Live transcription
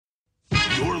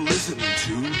You're listening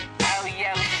to Oh,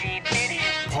 Yoshi did it.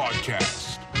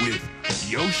 Podcast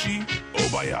with Yoshi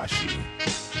Obayashi.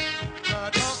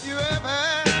 Don't you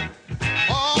ever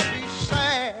all be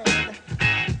sad.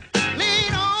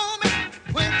 Lean on me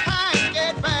when times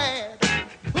get bad.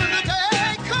 When the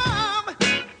day come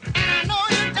and I know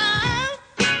you're down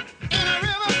in a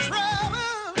river of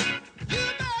trouble, you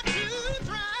got to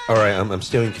drown. All right, I'm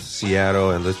still in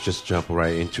Seattle, and let's just jump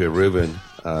right into it. Ruben,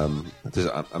 I'm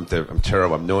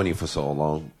terrible. I've known you for so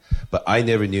long, but I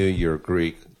never knew you're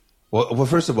Greek. Well,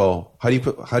 first of all, how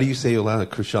do you say your last name?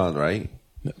 Kerson, right?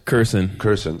 Kerson.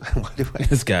 Kerson.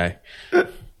 This guy.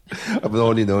 I've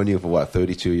only known you for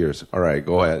 32 years. All right,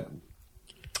 go ahead.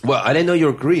 Well, I didn't know you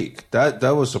were Greek. That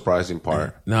was a surprising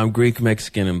part. No, I'm Greek,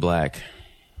 Mexican, and black.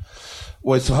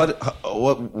 Wait, so how did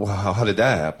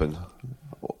that happen?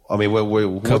 I mean,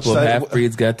 A couple of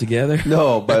half-breeds got together.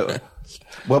 No, but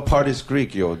what part is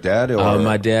Greek? Your dad or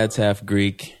My dad's half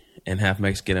Greek and half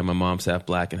Mexican, and my mom's half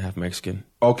black and half Mexican.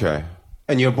 Okay.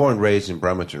 And you're born and raised in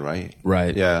Bremerton, right?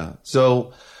 Right. Yeah.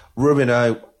 So, Ruben and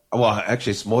I, well,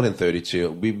 actually, it's more than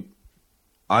 32.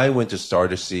 I went to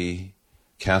Stardust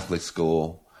Catholic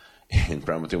School in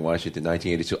Bremerton, Washington,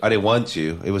 1982. I didn't want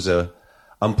to. It was a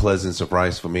unpleasant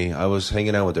surprise for me. I was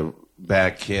hanging out with the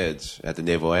bad kids at the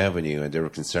Naval Avenue, and they were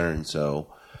concerned. So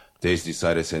they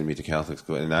decided to send me to Catholic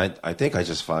school. And I think I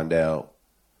just found out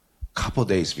a couple of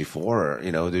days before,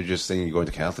 they're just saying you're going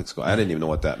to Catholic school. I didn't even know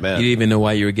what that meant. You didn't even know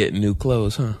why you were getting new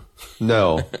clothes, huh?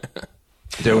 No.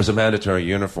 There was a mandatory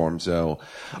uniform, so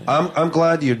I'm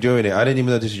glad you're doing it. I didn't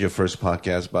even know this is your first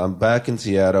podcast, but I'm back in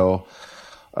Seattle.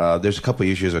 There's a couple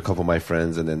of issues with a couple of my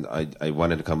friends, and then I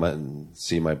wanted to come out and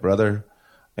see my brother.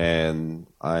 And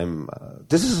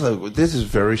this is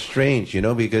very strange,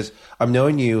 because I've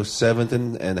known you 7th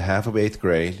and half of 8th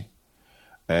grade,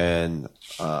 and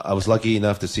I was lucky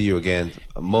enough to see you again,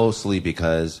 mostly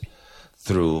because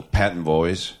through Patton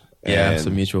Boys. Yeah,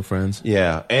 some mutual friends.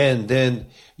 Yeah, and then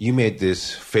you made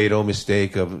this fatal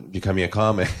mistake of becoming a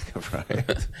comic,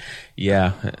 right?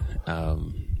 Yeah.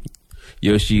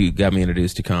 Yoshi got me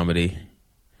introduced to comedy.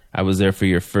 I was there for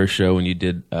your first show when you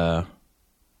did...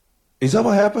 Is that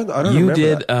what happened? I don't remember You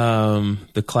did that.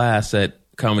 The class at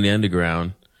Comedy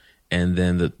Underground, and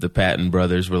then the Patton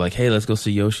brothers were like, hey, let's go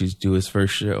see Yoshi's do his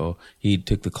first show. He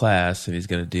took the class, and he's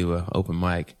going to do an open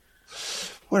mic.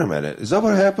 Wait a minute. Is that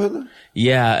what happened?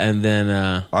 Yeah, and then...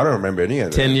 I don't remember any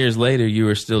of that. 10 years later, you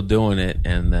were still doing it,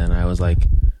 and then I was like,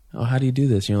 oh, how do you do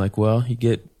this? And you're like, well, you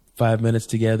get 5 minutes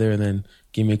together, and then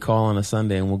give me a call on a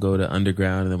Sunday, and we'll go to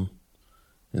Underground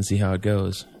and see how it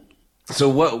goes. So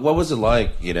what was it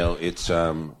like? It's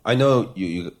I know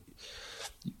you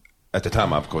at the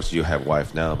time, of course, you have a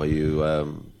wife now, but you have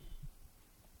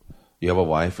a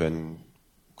wife and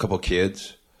a couple of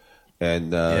kids,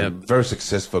 and very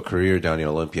successful career down in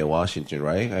Olympia, Washington,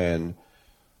 right? And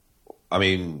I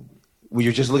mean, were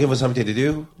you just looking for something to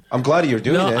do? I'm glad you're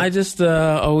doing it. No, I just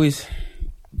always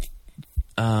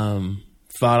thought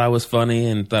I was funny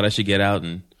and thought I should get out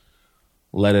and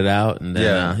let it out, and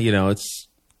then it's.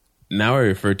 Now I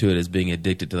refer to it as being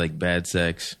addicted to like bad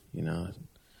sex,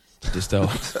 just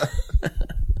don't,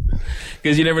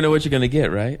 because you never know what you're going to get,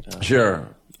 right? Sure.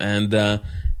 And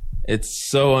it's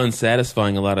so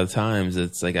unsatisfying a lot of times.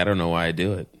 It's like, I don't know why I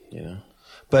do it,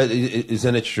 But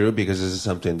isn't it true? Because this is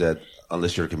something that,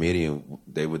 unless you're a comedian,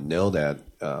 they would know that,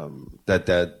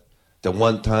 that the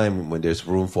one time when there's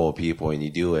room full of people and you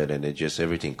do it and it just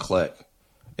everything click.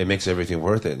 It makes everything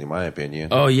worth it, in my opinion.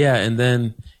 Oh, yeah. And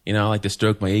then, I like to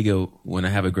stroke my ego when I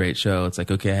have a great show. It's like,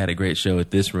 okay, I had a great show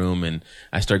at this room, and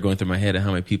I start going through my head of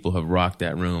how many people have rocked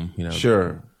that room.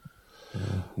 Sure.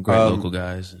 Great local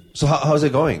guys. So how's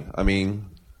it going? I mean...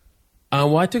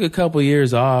 well, I took a couple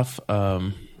years off,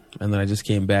 and then I just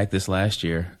came back this last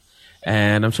year.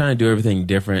 And I'm trying to do everything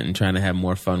different and trying to have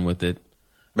more fun with it.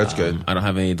 That's good. I don't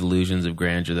have any delusions of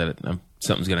grandeur that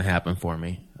something's going to happen for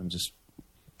me. I'm just...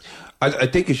 I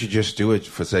think you should just do it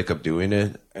for the sake of doing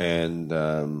it. And,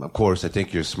 of course, I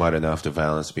think you're smart enough to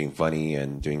balance being funny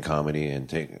and doing comedy and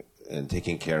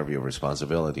taking care of your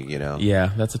responsibility,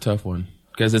 Yeah, that's a tough one.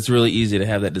 Because it's really easy to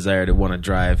have that desire to want to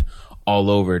drive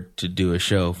all over to do a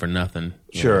show for nothing.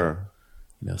 Sure.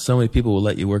 So many people will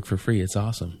let you work for free. It's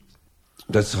awesome.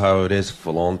 That's how it is for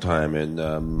a long time. And,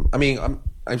 I mean,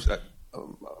 I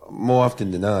more often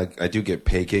than not, I do get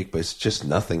pay gig, but it's just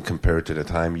nothing compared to the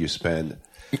time you spend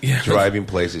driving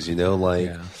places,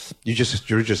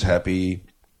 you're just happy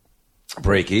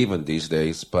break even these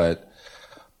days. But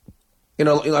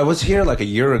I was here like a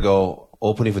year ago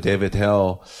opening for David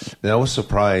Hell, and I was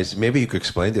surprised. Maybe you could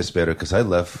explain this better, because I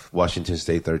left Washington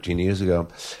State 13 years ago.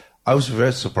 I was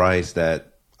very surprised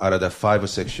that out of the 5 or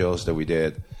 6 shows that we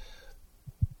did,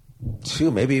 2,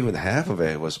 maybe even half of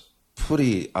it was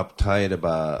pretty uptight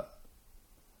about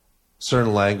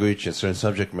certain language and certain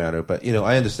subject matter. But,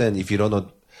 I understand if you don't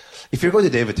know, if you're going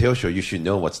to David Taylor show, you should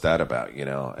know what's that about,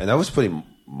 And I was pretty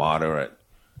moderate,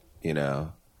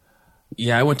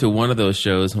 Yeah, I went to one of those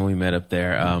shows when we met up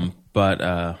there.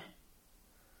 But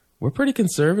we're pretty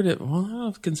conservative. Well, I don't know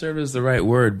if conservative is the right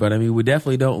word, but I mean, we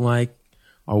definitely don't like,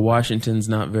 or Washington's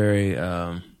not very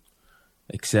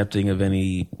accepting of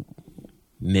any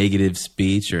negative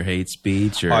speech or hate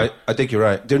speech. Or I think you're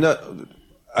right. They're not.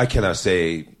 I cannot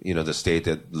say the state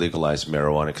that legalized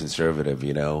marijuana conservative,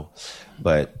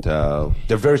 but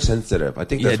they're very sensitive. I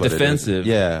think that's what defensive. It is.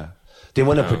 Yeah, they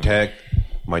want to protect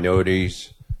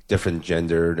minorities, different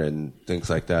gendered and things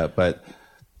like that. But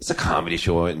it's a comedy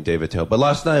show in David Hill. But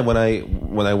last night when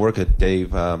I work at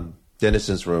Dave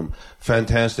Dennison's room,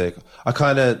 fantastic. I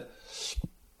kind of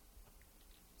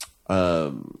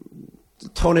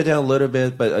tone it down a little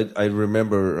bit, but I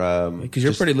remember because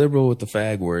you're pretty liberal with the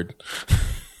fag word.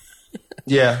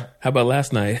 Yeah. How about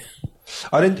last night?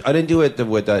 I didn't do it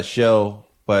with that show,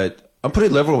 but I'm pretty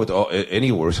liberal with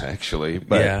any words actually.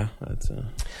 But yeah, that's.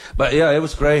 But yeah, it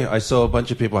was great. I saw a bunch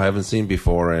of people I haven't seen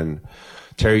before, and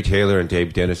Terry Taylor and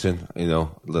Dave Dennison. The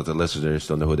listeners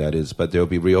don't know who that is, but they'll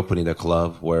be reopening the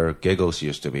club where Giggles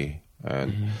used to be,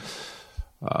 and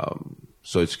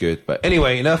so it's good. But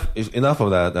anyway, enough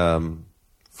of that.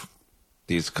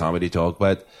 These comedy talk,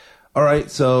 but all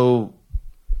right. So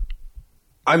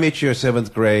I met you in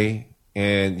 7th grade,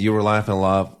 and you were laughing a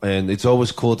lot, and it's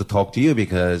always cool to talk to you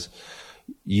because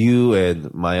you and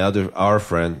our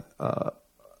friend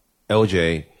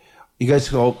LJ, you guys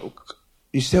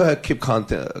you still keep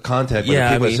contact with the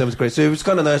people in 7th grade. So it was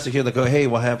kind of nice to hear, hey,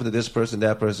 what happened to this person,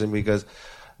 that person? Because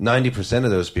 90%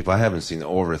 of those people I haven't seen in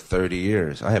over 30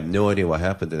 years. I have no idea what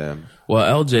happened to them.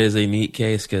 Well, LJ is a neat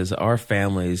case because our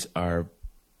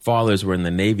fathers were in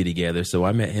the Navy together, so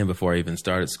I met him before I even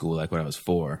started school, like when I was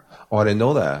 4. Oh, I didn't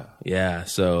know that. Yeah,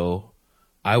 so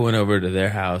I went over to their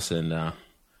house, and I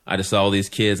just saw all these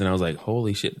kids, and I was like,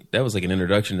 holy shit, that was like an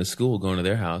introduction to school, going to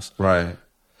their house. Right.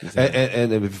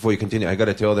 And before you continue, I got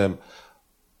to tell them,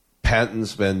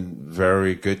 Patton's been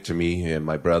very good to me and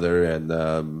my brother,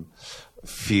 and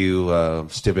few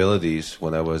stabilities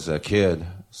when I was a kid.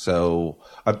 So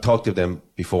I've talked to them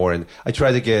before, and I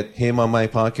tried to get him on my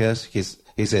podcast.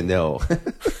 He said no,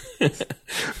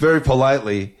 very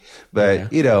politely.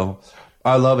 But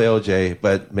I love LJ.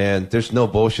 But man, there's no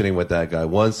bullshitting with that guy.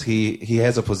 Once he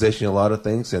has a position in a lot of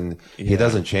things, and he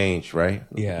doesn't change. Right?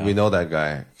 Yeah, we know that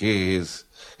guy. He's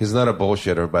not a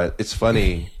bullshitter. But it's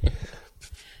funny.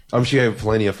 I'm sure you have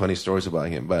plenty of funny stories about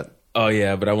him. But oh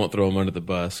yeah, but I won't throw him under the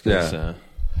bus. Yeah.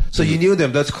 So you knew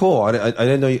them. That's cool. I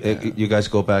didn't know you guys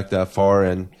go back that far.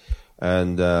 And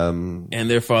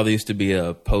their father used to be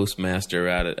a postmaster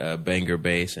out at Bangor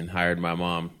Base and hired my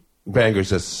mom.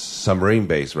 Bangor's a submarine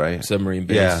base, right? Submarine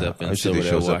base up in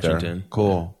Silverdale, Washington.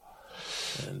 Cool.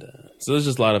 And so there's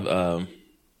just a lot of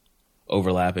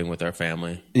overlapping with our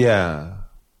family. Yeah.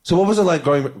 So what was it like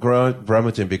growing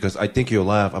Bremerton? Because I think you'll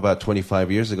laugh, about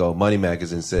 25 years ago, Money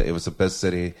Magazine said it was the best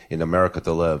city in America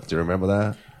to live. Do you remember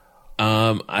that?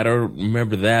 I don't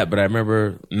remember that, but I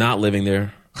remember not living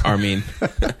there. I mean,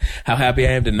 how happy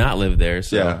I am to not live there.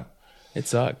 So yeah. It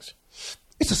sucks.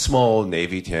 It's a small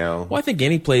Navy town. Well, I think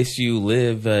any place you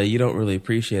live, you don't really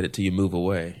appreciate it till you move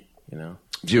away, Do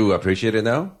you appreciate it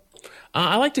now?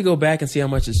 I like to go back and see how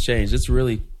much it's changed. It's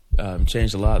really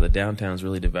changed a lot. The downtown's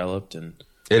really developed. And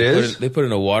they put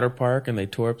in a water park, and they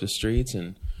tore up the streets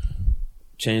and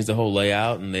changed the whole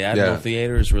layout. And the Admiral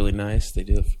Theater is really nice. They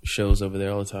do shows over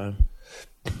there all the time.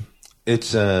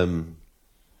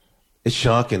 It's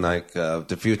shocking, like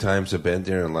the few times I've been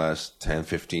there in the last 10,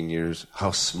 15 years,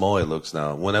 how small it looks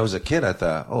now. When I was a kid, I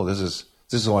thought, oh, this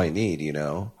is what I need,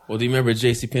 Well, do you remember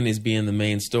JCPenney's being the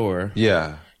main store?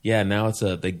 Yeah. Yeah, now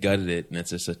they gutted it, and it's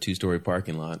just a 2-story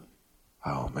parking lot.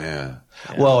 Oh, man.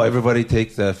 Yeah. Well, everybody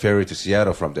takes the ferry to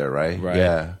Seattle from there, right? Right.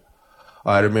 Yeah.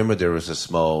 I remember there was a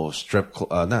small tattoo.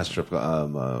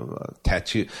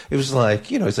 It was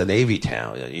like, it's a Navy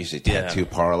town. Usually tattoo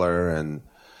parlor and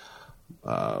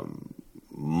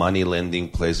money lending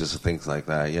places and things like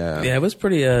that. Yeah. Yeah, it was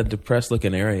pretty depressed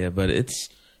looking area, but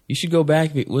you should go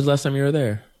back. When was the last time you were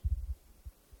there?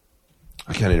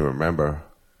 I can't even remember.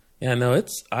 Yeah, no,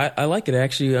 I like it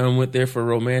actually. I went there for a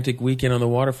romantic weekend on the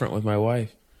waterfront with my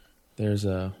wife. There's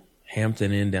a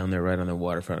Hampton Inn down there right on the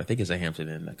waterfront. I think it's a Hampton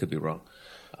Inn. I could be wrong.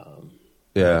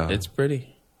 Yeah. It's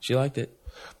pretty. She liked it.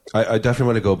 I definitely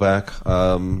want to go back.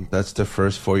 That's the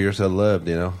first 4 years I lived,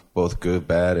 both good,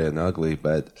 bad, and ugly.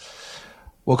 But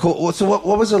Well, cool. Well, so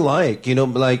what was it like? You know,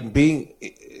 like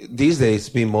these days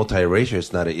being multiracial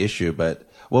is not an issue, but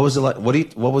what was it like?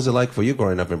 What was it like for you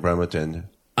growing up in Bremerton?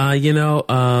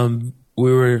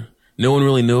 No one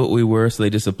really knew what we were, so they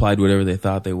just applied whatever they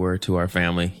thought they were to our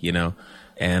family,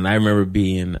 And I remember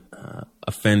being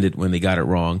offended when they got it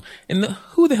wrong. And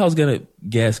who the hell's going to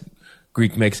guess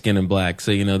Greek, Mexican, and black?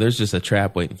 So, there's just a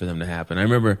trap waiting for them to happen. I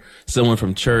remember someone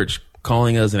from church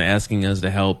calling us and asking us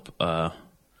to help,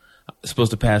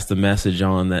 supposed to pass the message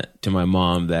on that to my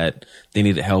mom that they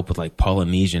needed help with like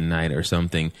Polynesian night or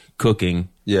something, cooking.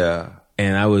 Yeah.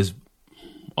 And I was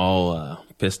all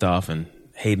pissed off and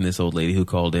hating this old lady who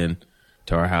called in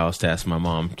to our house to ask my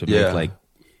mom to make like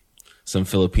some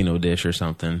Filipino dish or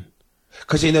something.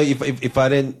 Because if I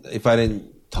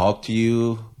didn't talk to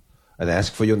you and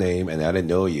ask for your name and I didn't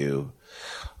know you,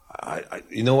 I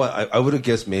would have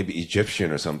guessed maybe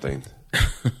Egyptian or something.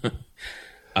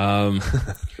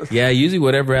 Yeah, usually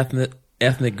whatever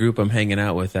ethnic group I'm hanging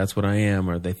out with, that's what I am,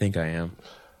 or they think I am.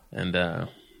 And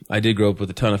I did grow up with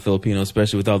a ton of Filipinos,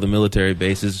 especially with all the military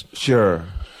bases. Sure.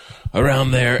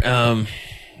 Around there.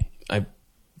 I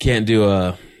can't do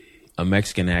a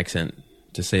Mexican accent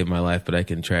to save my life, but I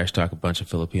can trash talk a bunch of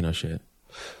Filipino shit.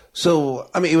 So,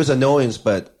 it was annoyance,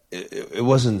 but it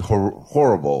wasn't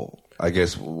horrible, I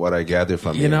guess, what I gathered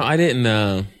from you. I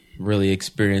didn't really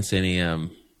experience any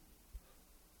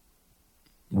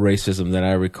racism that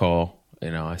I recall.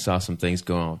 I saw some things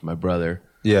going on with my brother.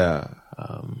 Yeah.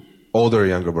 Older or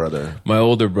younger brother? My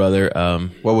older brother.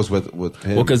 What was with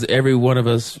him? Well, because every one of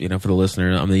us, for the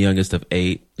listener, I'm the youngest of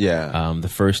 8. Yeah. The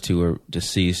first 2 were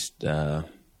deceased,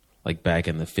 like back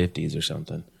in the 50s or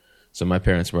something. So my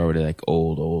parents were already like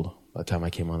old by the time I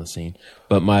came on the scene.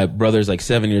 But my brother's like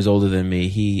 7 years older than me.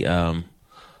 He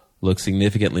looked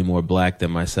significantly more black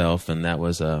than myself, and that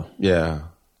was a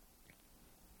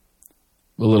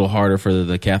little harder for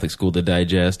the Catholic school to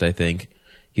digest, I think.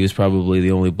 He was probably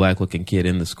the only black-looking kid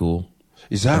in the school.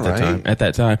 Is that right? At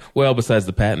that time. Well, besides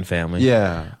the Patton family.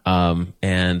 Yeah.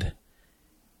 And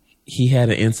he had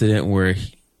an incident where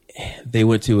they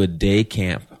went to a day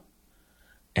camp,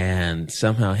 and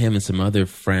somehow him and some other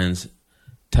friends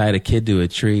tied a kid to a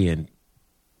tree and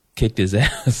kicked his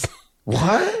ass.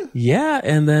 What? Yeah,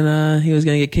 and then he was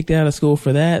going to get kicked out of school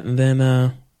for that, and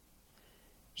then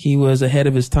he was ahead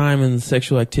of his time in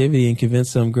sexual activity and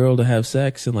convinced some girl to have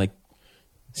sex in like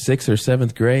 6th or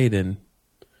 7th grade, and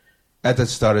at the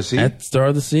Star of the Sea. At the Star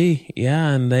of the Sea, yeah,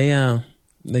 and they I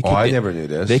never knew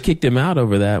this. They kicked him out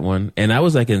over that one, and I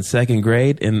was like in 2nd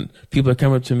grade, and people are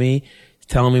coming up to me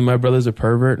telling me my brother's a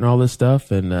pervert and all this stuff,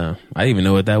 and I didn't even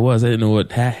know what that was. I didn't know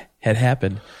what had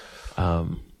happened.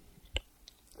 Wait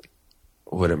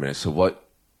a minute. So what?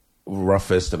 Rough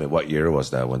estimate. What year was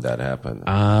that when that happened?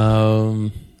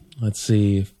 Let's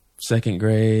see, 2nd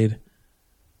grade.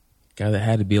 Guy that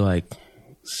had to be like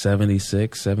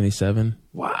 76, 77.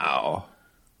 Wow.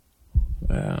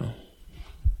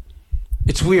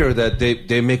 It's weird that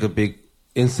they make a big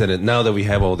incident now that we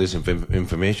have all this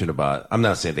information about. I'm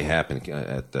not saying they happened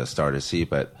at the Star of the Sea,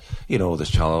 but this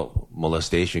child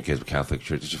molestation case with Catholic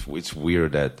Church. It's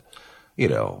weird that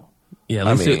Yeah,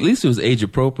 at least it was age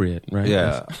appropriate, right?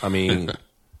 Yeah,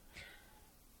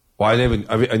 well, I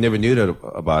never knew that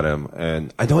about him,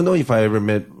 and I don't know if I ever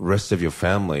met the rest of your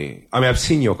family. I've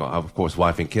seen your, of course,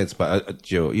 wife and kids,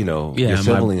 but your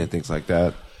sibling and things like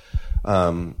that.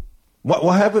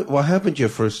 What happened? What happened to your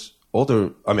first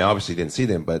older? Obviously you didn't see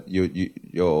them, but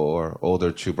your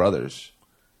older 2 brothers.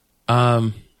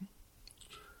 The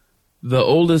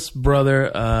oldest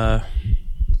brother, I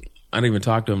don't even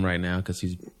talk to him right now because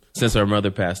since our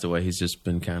mother passed away, he's just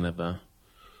been kind of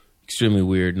extremely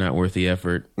weird, not worth the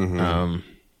effort. Mm-hmm.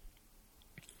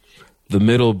 The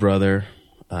middle brother,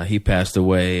 he passed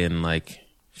away in like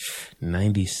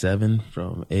 97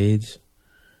 from AIDS.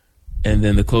 And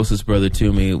then the closest brother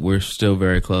to me, we're still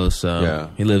very close.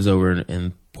 He lives over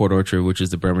in Port Orchard, which is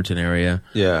the Bremerton area.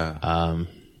 Yeah.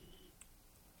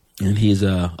 And he's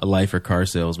a lifer car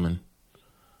salesman.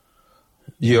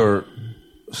 If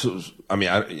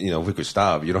we could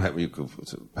stop, you could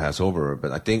pass over,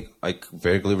 but I think I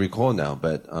vaguely recall now.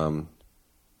 But how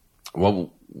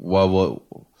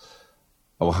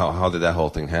did that whole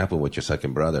thing happen with your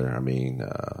second brother?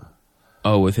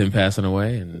 With him passing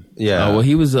away, and yeah.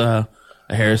 He was a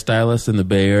hairstylist in the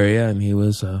Bay Area, and he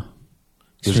was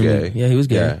gay. Yeah, he was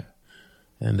gay, yeah.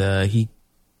 And he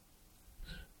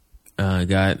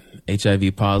got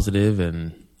HIV positive,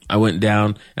 and I went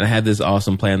down, and I had this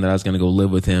awesome plan that I was going to go live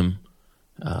with him,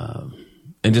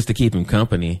 and just to keep him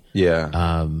company.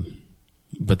 Yeah.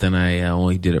 But then I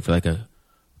only did it for like a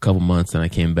couple months, and I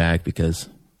came back because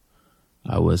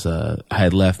I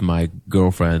had left my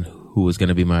girlfriend, who was going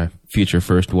to be my future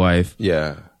first wife,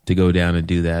 to go down and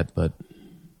do that. But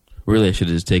really, I should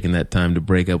have just taken that time to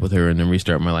break up with her and then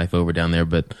restart my life over down there.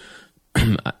 But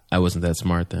I wasn't that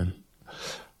smart then.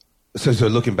 So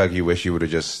looking back, you wish you would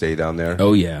have just stayed down there?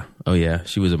 Oh yeah.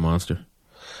 She was a monster.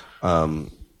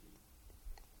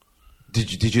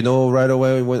 Did you know right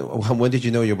away? When did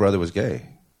you know your brother was gay?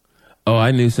 Oh,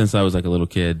 I knew since I was like a little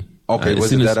kid. Okay,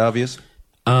 was it that obvious?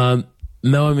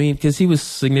 No, I mean, because he was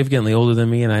significantly older than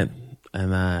me, and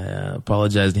I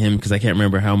apologized to him because I can't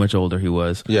remember how much older he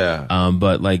was. Yeah.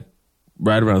 But like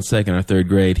right around second or third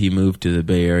grade, he moved to the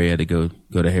Bay Area to go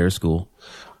to hair school.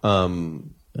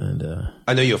 And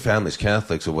I know your family's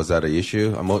Catholic, so was that an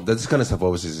issue? This kind of stuff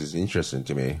always is interesting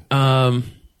to me.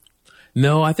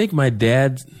 No, I think my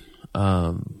dad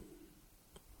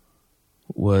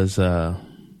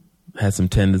had some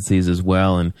tendencies as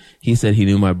well, and he said he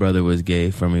knew my brother was gay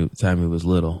from the time he was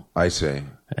little. I see.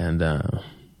 And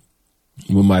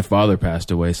when my father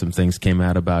passed away, some things came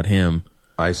out about him.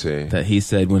 I see. That he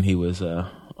said when he was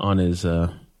on his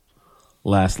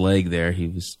last leg there, he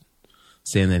was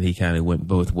saying that he kind of went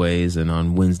both ways, and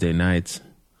on Wednesday nights.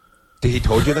 Did he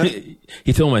told you that?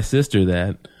 He told my sister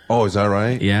that. Oh, is that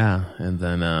right? Yeah, and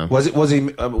then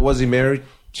was he married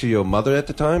to your mother at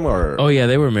the time, or? Oh yeah,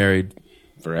 they were married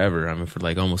forever. I mean, for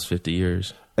like almost 50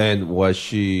 years. And was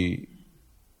she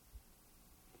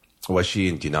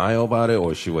in denial about it,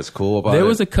 or she was cool about it? There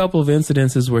was a couple of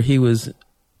incidences where he was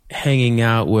hanging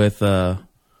out with a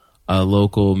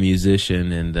local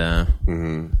musician, and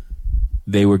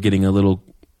they were getting a little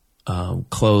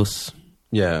close.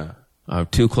 Yeah.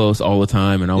 Too close all the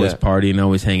time, and always partying,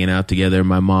 always hanging out together.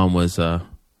 My mom was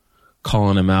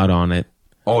calling him out on it.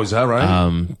 Oh, is that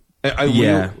right?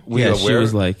 She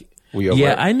was like,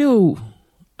 I knew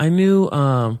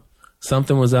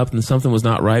something was up and something was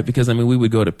not right, because I mean we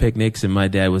would go to picnics and my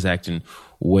dad was acting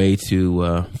way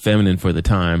too feminine for the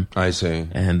time. I see.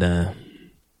 And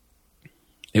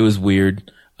it was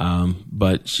weird,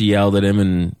 but she yelled at him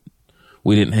and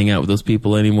we didn't hang out with those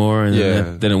people anymore,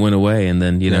 and then it went away, and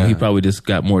then he probably just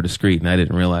got more discreet and I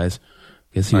didn't realize,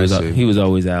 because he was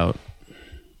always out.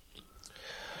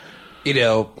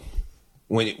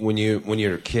 When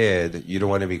you're a kid, you don't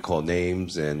want to be called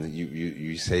names, and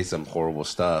you say some horrible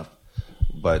stuff.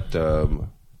 But how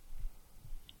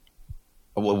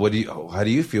do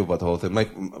you feel about the whole thing? Like,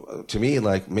 to me,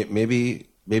 like maybe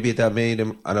that made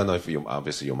him. I don't know if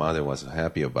obviously your mother wasn't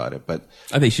happy about it, but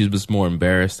I think she was more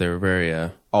embarrassed. They were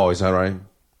very. Oh, is that right?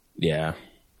 Yeah.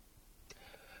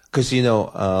 Because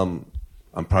I'm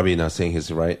probably not saying his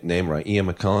name right. Ian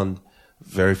McKellen.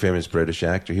 Very famous British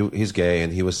actor. He's gay,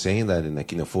 and he was saying that in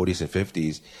 40s and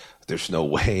 50s, there's no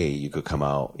way you could come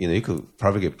out. You could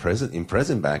probably get in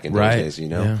prison back in those days.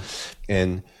 Yeah.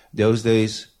 And those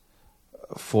days,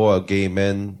 for gay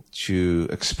men to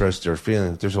express their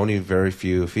feelings, there's only very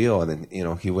few feel. And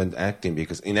then he went acting,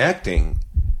 because in acting,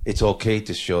 it's okay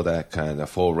to show that kind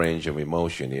of full range of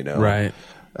emotion. Right.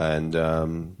 And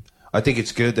I think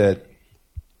it's good that.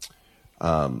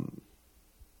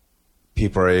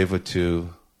 People are able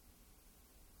to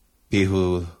be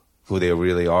who they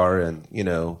really are, and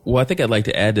Well, I think I'd like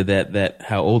to add to that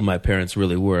how old my parents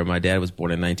really were. My dad was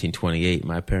born in 1928.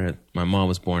 My mom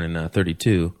was born in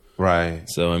 32. Right.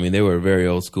 So I mean, they were very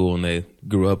old school, and they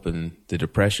grew up in the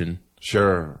Depression.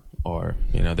 Sure. Or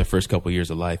their first couple of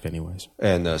years of life, anyways.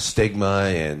 And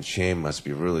stigma and shame must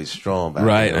be really strong. Back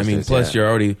right. in those days. Plus you're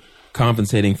already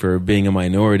compensating for being a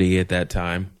minority at that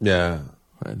time. Yeah.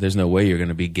 There's no way you're going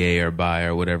to be gay or bi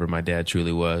or whatever my dad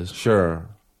truly was. Sure.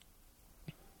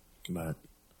 But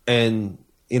and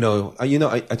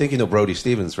I think Brody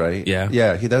Stevens, right? Yeah.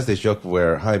 Yeah, he does this joke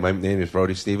where, "Hi, my name is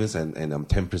Brody Stevens, and I'm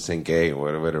 10% gay,"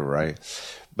 or whatever, right?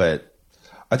 But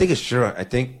I think it's true. I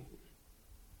think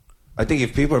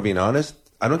if people are being honest,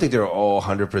 I don't think they're all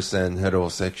 100%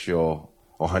 heterosexual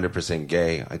or 100%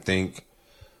 gay. I think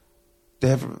they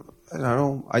have. I don't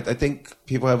know. I think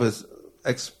people have a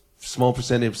small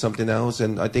percentage of something else,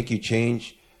 and I think you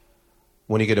change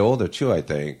when you get older too. I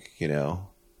think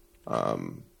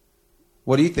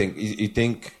what do you think? You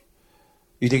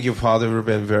think your father would have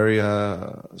been very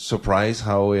surprised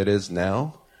how it is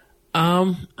now?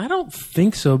 I don't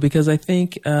think so, because I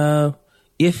think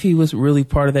if he was really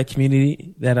part of that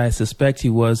community that I suspect he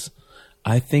was,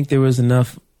 I think there was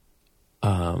enough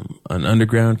an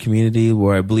underground community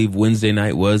where I believe Wednesday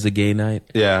night was a gay night.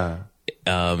 Yeah.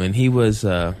 And he was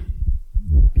a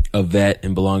vet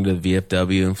and belonged to the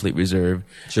VFW and Fleet Reserve.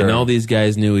 Sure. And all these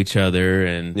guys knew each other,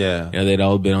 and they'd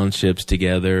all been on ships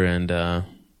together. And I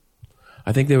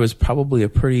think there was probably a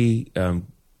pretty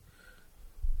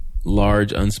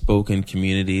large unspoken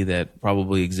community that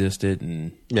probably existed,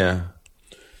 and Yeah.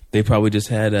 they probably just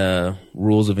had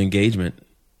rules of engagement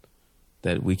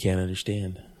that we can't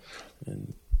understand.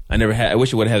 And I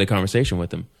wish I would have had a conversation with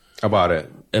them. About it.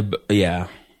 Yeah.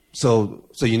 So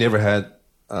you never had,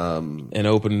 An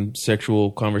open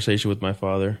sexual conversation with my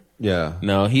father. yeah.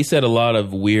 No, he said a lot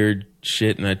of weird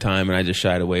shit in that time, and I just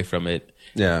shied away from it.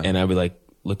 Yeah. And I'd be like,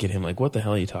 look at him like, what the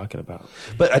hell are you talking about?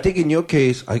 But I think in your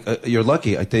case, you're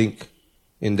lucky, I think,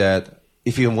 in that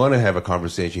if you want to have a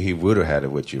conversation, he would have had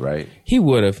it with you, right? He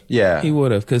would have. Yeah. He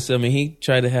would have. Because, I mean, he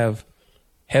tried to have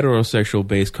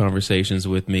heterosexual-based conversations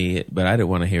with me, but I didn't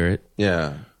want to hear it.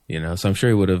 Yeah. You know, so I'm sure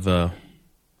he would have.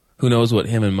 Who knows what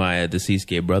him and my deceased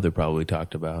gay brother probably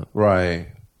talked about. Right.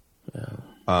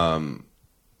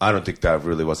 I don't think that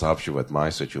really was an option with my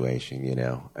situation, you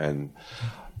know. And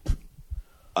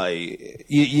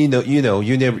you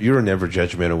were never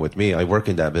judgmental with me. I work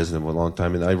in that business for a long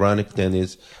time, and ironic then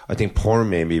is I think porn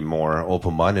made me more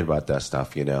open minded about that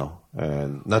stuff, you know.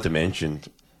 And not to mention,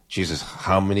 Jesus,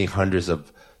 how many hundreds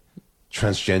of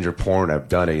transgender porn I've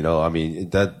done it, you know. I mean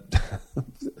that,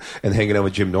 and hanging out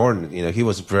with Jim Norton, you know, he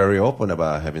was very open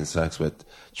about having sex with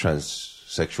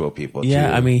transsexual people. Yeah,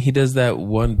 too. I mean, he does that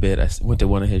one bit. I went to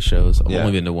one of his shows. I've Yeah.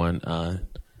 only been to one.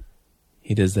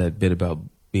 He does that bit about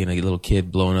being a little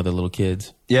kid blowing other little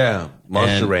kids. Yeah,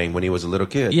 Monster And- Rain when he was a little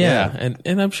kid. Yeah,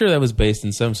 and I'm sure that was based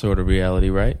in some sort of reality,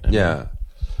 right? I mean, Yeah.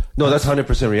 No, that's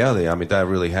 100% reality. I mean, that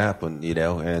really happened, you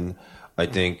know, and I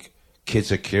think kids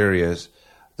are curious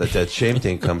that shame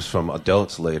thing comes from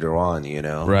adults later on, you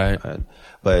know. Right.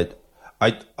 But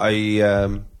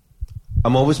I'm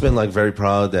always been like very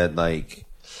proud that like,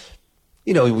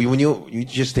 you know, when you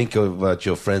just think about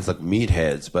your friends like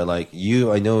meatheads, but like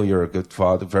I know you're a good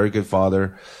father, very good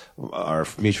father. Our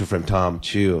mutual friend Tom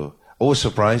too always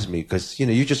surprised me because you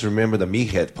know you just remember the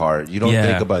meathead part. You don't Yeah.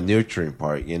 think about nurturing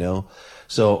part, you know.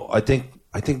 So I think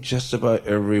just about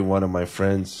every one of my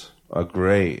friends are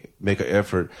great, make an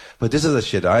effort. But this is the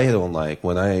shit I don't like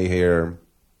when I hear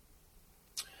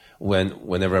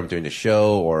whenever I'm doing the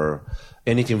show or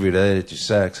anything related to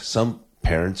sex. Some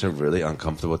parents are really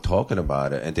uncomfortable talking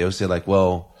about it, and they'll say like,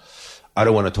 "Well, I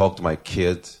don't want to talk to my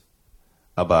kids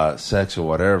about sex or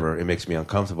whatever. It makes me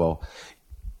uncomfortable."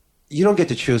 You don't get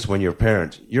to choose when you're a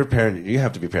parent. You're a parent. You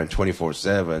have to be a parent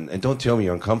 24/7, and don't tell me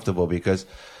you're uncomfortable because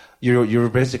you're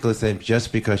basically saying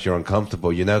just because you're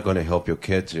uncomfortable, you're not going to help your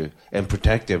kid to and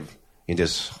protective in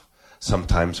this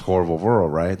sometimes horrible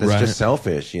world, right? That's Right. just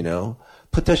selfish, you know.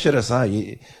 Put that shit aside.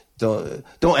 You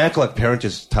don't act like parents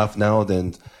is tough now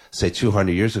than say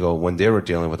 200 years ago when they were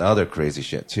dealing with other crazy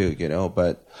shit too, you know.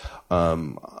 But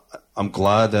I'm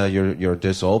glad that you're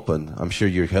this open. I'm sure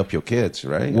you help your kids,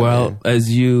 right? Well, I mean,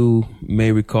 as you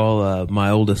may recall,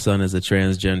 my oldest son is a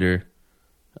transgender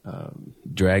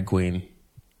drag queen.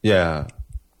 yeah.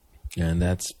 And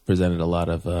that's presented a lot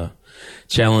of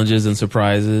challenges and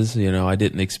surprises. You know, I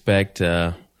didn't expect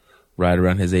right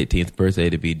around his 18th birthday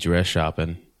to be dress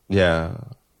shopping. Yeah.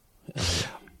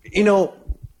 You know,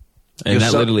 And Your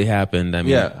that son- literally happened. I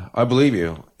mean, yeah, I believe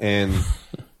you. And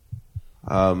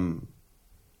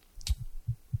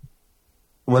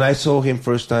when I saw him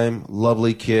first time,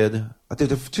 lovely kid. I think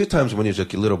the two times when he was a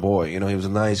little boy, you know, he was a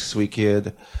nice, sweet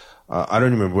kid. I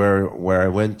don't remember where I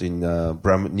went in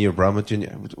near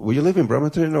Bremerton. Were you live in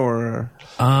Bremerton or?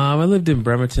 I lived in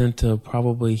Bremerton till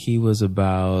probably he was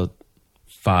about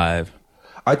 5.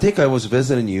 I think I was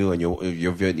visiting you and your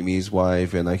Vietnamese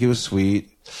wife, and like he was sweet.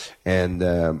 And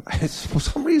for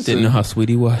some reason, Didn't know how sweet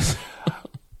he was.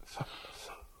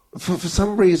 for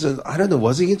some reason, I don't know,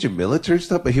 was he into military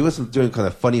stuff? But he was doing kind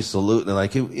of funny salute, and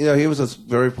like he was just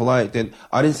very polite. Then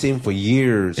I didn't see him for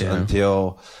years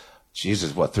until,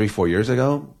 Jesus, what, 3-4 years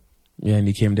ago? Yeah, and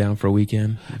he came down for a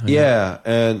weekend. Yeah,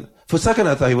 and for a second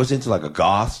I thought he was into like a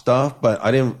goth stuff, but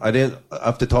I didn't.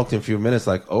 After talking to him a few minutes,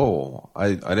 like, oh,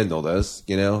 I didn't know this,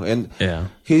 you know. And Yeah.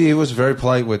 he was very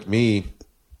polite with me.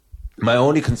 My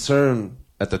only concern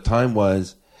at the time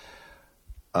was,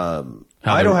 I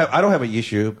don't have an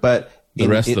issue, but The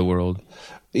rest of the world.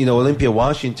 you know, Olympia,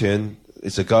 Washington,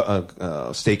 it's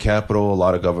a state capital, a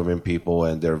lot of government people,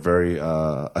 and they're very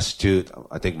astute.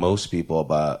 I think most people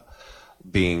about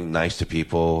being nice to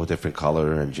people, different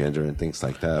color and gender and things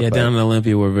like that. Yeah, But- down in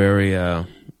Olympia, we're very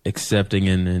accepting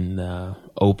and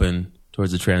open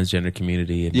towards the transgender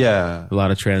community. And yeah, a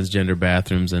lot of transgender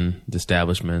bathrooms and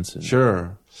establishments. And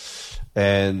sure.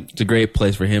 And it's a great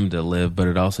place for him to live, but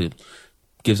it also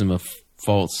gives him a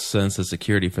false sense of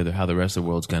security for how the rest of the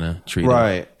world's going to treat him.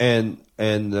 right, and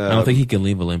I don't think he can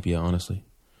leave Olympia, honestly.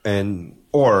 and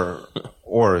or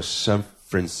San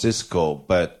Francisco,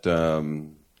 but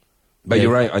But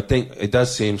you're right. I think it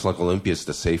does seem like Olympia's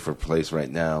the safer place right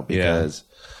now because,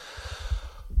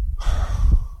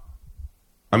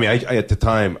 I mean, I at the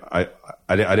time, I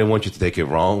didn't want you to take it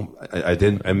wrong. I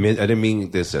didn't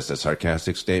mean this as a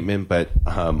sarcastic statement, but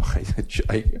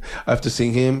after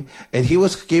seeing him, and he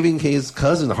was giving his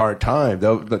cousin a hard time.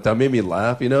 That made me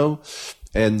laugh, you know.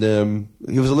 And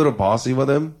he was a little bossy with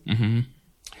him. Mm-hmm.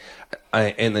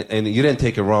 And you didn't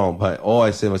take it wrong, but all I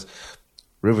said was,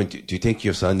 Ruben, do you think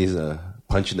your son needs a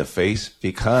punch in the face?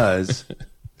 Because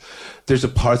there's a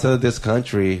part of this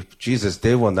country, Jesus,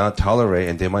 they will not tolerate,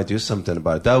 and they might do something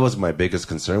about it. That was my biggest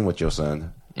concern with your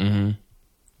son. Mm-hmm.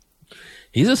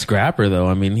 He's a scrapper, though.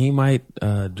 I mean, he might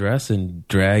dress and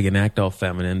drag and act all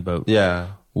feminine, but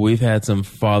we've had some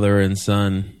father and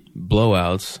son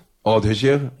blowouts. Oh, did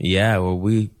you? Yeah, well,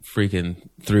 we freaking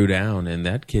threw down, and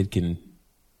that kid can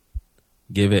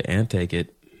give it and take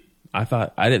it. I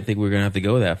didn't think we were gonna have to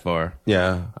go that far.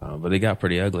 Yeah, but it got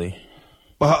pretty ugly.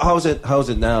 Well, how's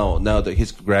it now? Now that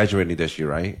he's graduating this year,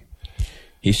 right?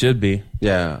 He should be.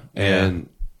 Yeah, and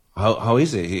how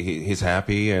is it? He's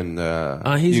happy and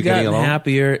he's gotten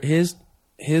happier. His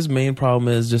main problem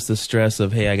is just the stress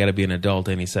of, hey, I got to be an adult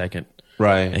any second,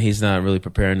 right? And he's not really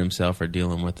preparing himself for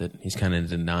dealing with it. He's kind of in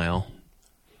denial.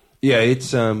 Yeah,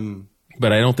 it's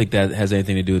but I don't think that has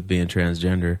anything to do with being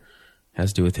transgender. It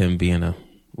has to do with him being a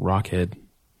rockhead.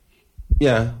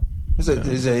 Yeah. He's a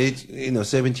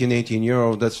 17,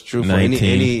 18-year-old. That's true for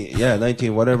any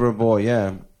 19, whatever boy.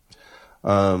 Yeah.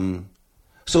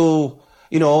 So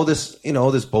all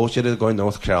this bullshit is going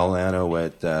North Carolina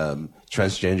with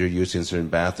transgender use in certain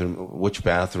bathroom, which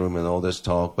bathroom, and all this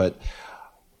talk. But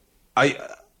I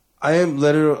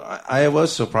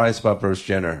was surprised about Bruce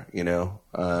Jenner.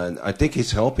 And I think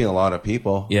he's helping a lot of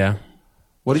people. Yeah.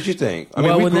 What did you think? I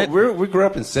mean, we grew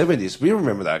up in the 70s. We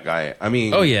remember that guy. I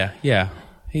mean... Oh, yeah.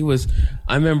 He was...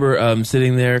 I remember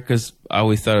sitting there because I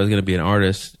always thought I was going to be an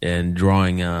artist and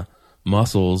drawing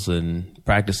muscles and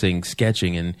practicing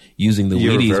sketching and using the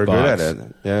Wheaties box. Good at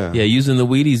it. Yeah, using the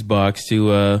Wheaties box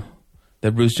to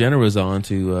that Bruce Jenner was on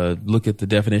to look at the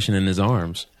definition in his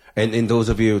arms. And those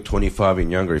of you 25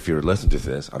 and younger, if you're listening to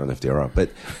this, I don't know if they are, but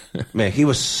man, he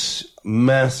was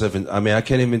massive. And I mean, I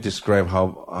can't even describe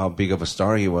how big of a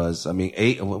star he was. I mean,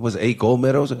 8 gold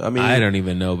medals? I mean, I don't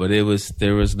even know, but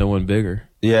there was no one bigger.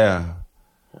 Yeah.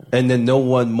 And then no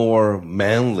one more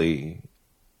manly,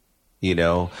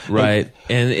 Right.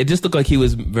 And it just looked like he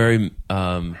was very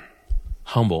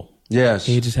humble. Yes.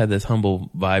 He just had this humble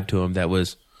vibe to him that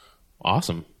was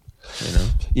awesome,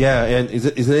 Yeah, and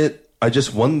isn't it? I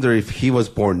just wonder if he was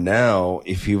born now,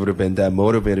 if he would have been that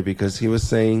motivated, because he was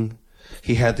saying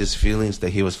he had these feelings that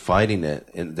he was fighting it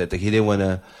and that he didn't want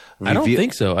to. I don't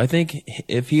think so. I think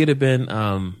if he had been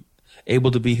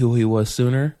able to be who he was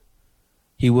sooner,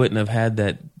 he wouldn't have had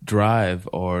that drive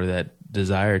or that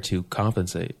desire to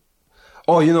compensate.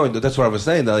 Oh, that's what I was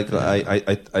saying. Like,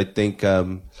 I think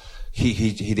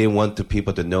he didn't want the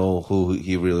people to know who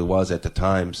he really was at the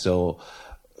time. So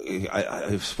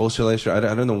I supposed to I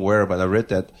don't know where, but I read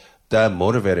that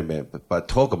motivated me. But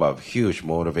talk about huge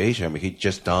motivation. I mean, he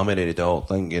just dominated the whole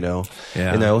thing, Yeah.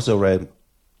 And I also read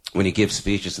when he gives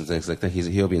speeches and things like that,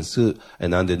 he'll be in suit,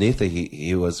 and underneath it,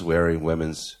 he was wearing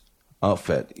women's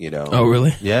outfit. Oh,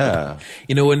 really? Yeah.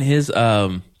 When his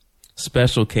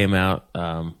special came out,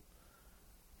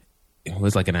 it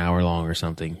was like an hour long or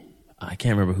something. I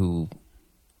can't remember who.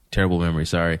 Terrible memory,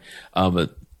 sorry.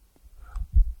 But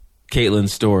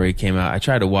Caitlin's story came out. I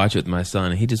tried to watch it with my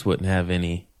son, and he just wouldn't have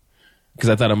any. Because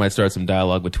I thought I might start some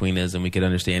dialogue between us, and we could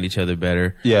understand each other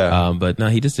better. Yeah. But no,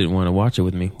 he just didn't want to watch it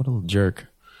with me. What a little jerk.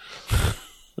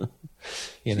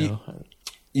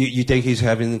 You think he's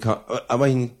having? I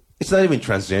mean, it's not even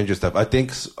transgender stuff. I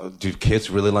think do kids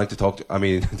really like to talk?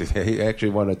 Do they actually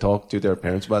want to talk to their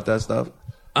parents about that stuff?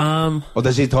 Or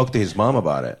does he talk to his mom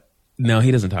about it? No,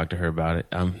 he doesn't talk to her about it.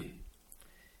 I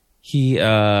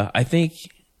think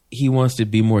he wants to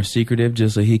be more secretive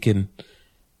just so he can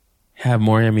have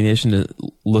more ammunition to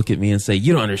look at me and say,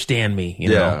 "You don't understand me."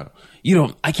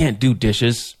 I can't do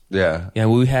dishes. Yeah. Yeah.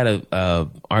 We had a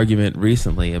argument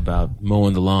recently about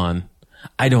mowing the lawn.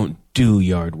 I don't do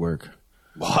yard work.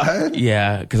 What?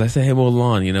 Yeah, because I said, "Hey, mow the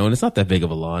lawn," and it's not that big of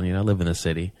a lawn. I live in the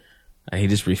city. And he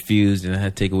just refused, and I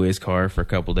had to take away his car for a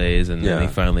couple days, and then he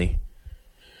finally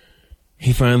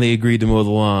agreed to mow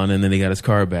the lawn, and then he got his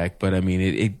car back. But I mean,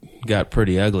 it got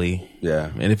pretty ugly.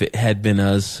 Yeah. And if it had been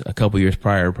us a couple years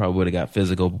prior, probably would have got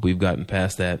physical. But we've gotten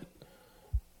past that.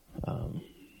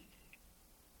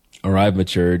 Or I've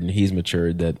matured, and he's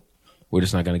matured. That we're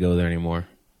just not going to go there anymore.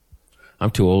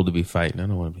 I'm too old to be fighting. I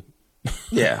don't want to be.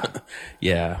 Yeah.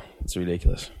 Yeah, it's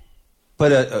ridiculous.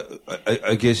 But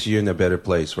I guess you're in a better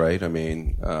place, right? I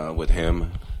mean, with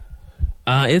him.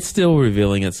 It's still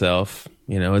revealing itself.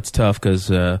 You know, it's tough because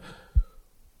we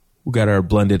got our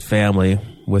blended family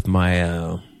with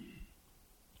my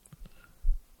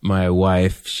my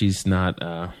wife. She's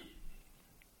not.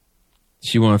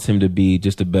 She wants him to be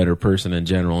just a better person in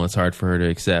general. It's hard for her to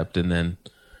accept. And then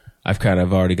I've kind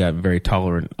of already gotten very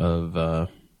tolerant of, I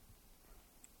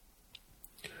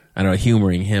don't know,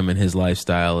 humoring him and his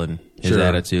lifestyle and his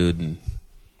attitude and,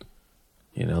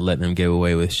 you know, letting him get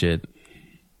away with shit.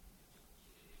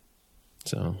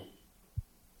 So.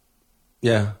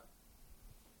 Yeah.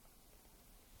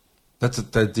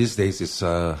 That these days it's,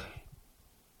 I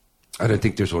don't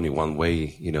think there's only one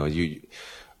way, you know,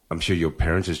 I'm sure your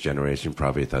parents' generation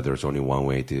probably thought there's only one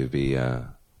way to be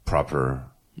a proper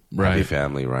happy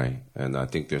family, right? And I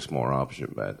think there's more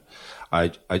option, but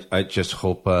I just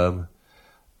hope that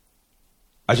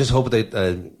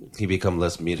he become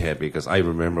less meathead, because I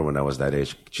remember when I was that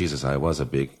age, Jesus, I was a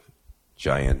big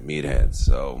giant meathead.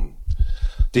 So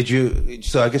I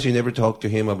guess you never talked to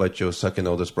him about your second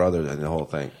oldest brother and the whole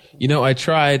thing. You know, I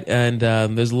tried, and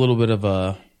there's a little bit of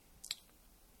a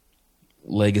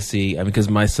legacy. I mean, because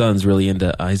my son's really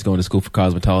into. He's going to school for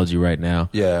cosmetology right now.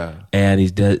 Yeah, and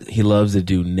he loves to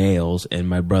do nails. And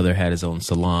my brother had his own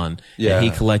salon. Yeah, and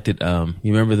he collected. You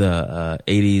remember the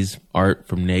 '80s art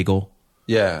from Nagel?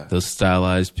 Yeah, those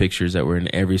stylized pictures that were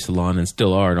in every salon and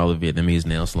still are in all the Vietnamese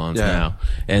nail salons now.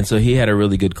 And so he had a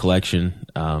really good collection.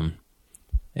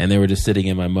 And they were just sitting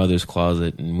in my mother's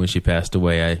closet. And when she passed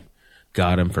away, I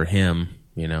got them for him.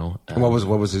 You know, what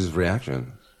was his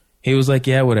reaction? He was like,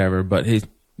 yeah, whatever. But he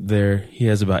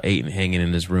has about 8 hanging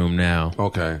in his room now.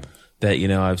 Okay. That, you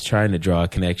know, I was trying to draw a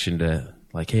connection to,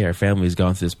 like, hey, our family's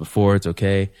gone through this before. It's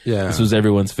okay. Yeah. This was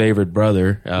everyone's favorite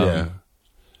brother. Yeah.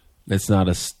 It's not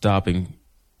a stopping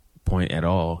point at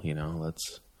all. You know,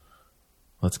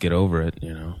 let's get over it.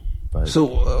 You know. But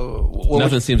so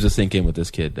nothing seems to sink in with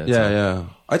this kid. That's all. Yeah.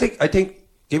 I think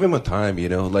give him a time. You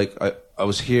know, like I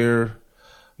was here.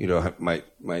 You know, my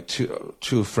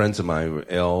two friends of mine were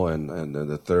ill, and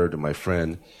the third, my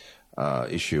friend,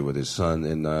 issue with his son.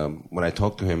 And when I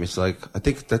talked to him, it's like, I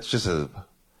think that's just a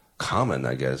common,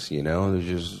 I guess. You know,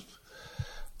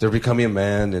 they're becoming a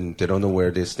man, and they don't know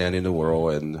where they stand in the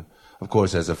world. And of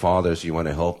course, as a father, so you want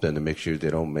to help them to make sure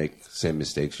they don't make the same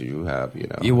mistakes you have. You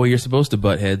know. Yeah, well, you're supposed to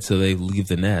butt heads so they leave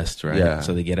the nest, right? Yeah.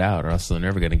 So they get out, or else they're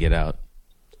never going to get out.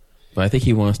 But I think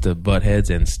he wants to butt heads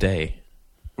and stay.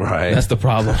 Right. That's the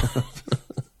problem.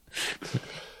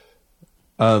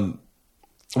 What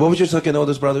was your second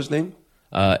oldest brother's name?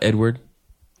 Edward.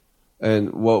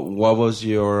 And what was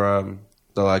your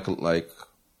the like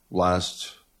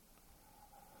last?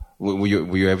 Were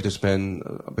you able to spend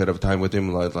a bit of time with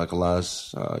him, like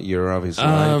last year of his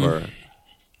life? Or?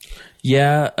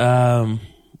 Yeah,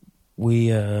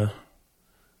 we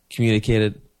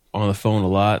communicated on the phone a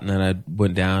lot, and then I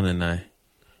went down and I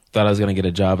thought I was going to get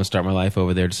a job and start my life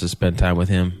over there just to spend time with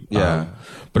him. Yeah.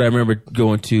 But I remember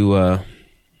going to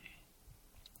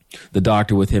the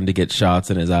doctor with him to get shots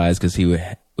in his eyes because he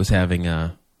was having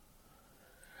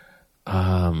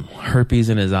herpes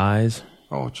in his eyes.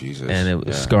 Oh, Jesus. And it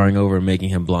was scarring over and making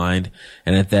him blind.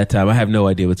 And at that time, I have no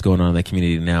idea what's going on in the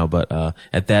community now, but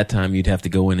at that time, you'd have to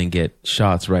go in and get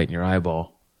shots right in your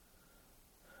eyeball.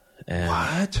 And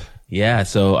what? Yeah,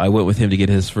 so I went with him to get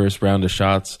his first round of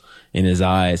shots in his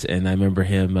eyes, and I remember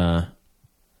him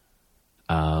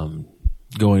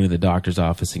going to the doctor's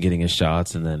office and getting his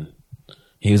shots, and then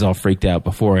he was all freaked out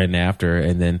before and after,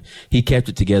 and then he kept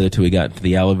it together till he got into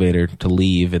the elevator to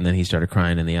leave, and then he started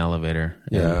crying in the elevator.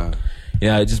 And,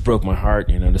 yeah, it just broke my heart,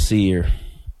 you know, to see your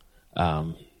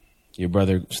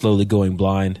brother slowly going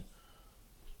blind,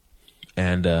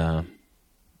 and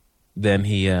then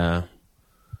he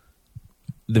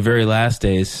the very last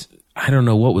days, I don't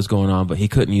know what was going on, but he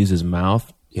couldn't use his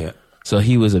mouth. Yeah. So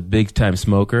he was a big time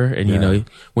smoker, and you know,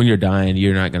 when you're dying,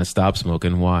 you're not going to stop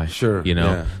smoking. Why? Sure. You know.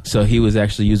 Yeah. So he was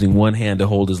actually using one hand to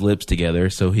hold his lips together,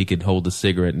 so he could hold the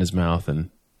cigarette in his mouth, and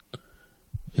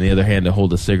the other hand to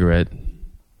hold a cigarette,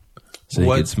 so he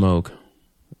could smoke.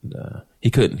 And,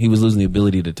 he couldn't. He was losing the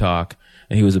ability to talk,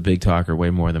 and he was a big talker,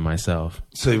 way more than myself.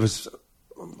 So he was.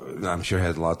 I'm sure it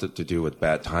had a lot to do with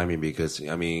bad timing, because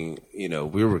I mean, you know,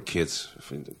 we were kids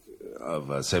of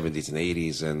 70s and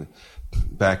 80s, and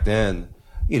back then,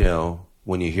 you know,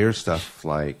 when you hear stuff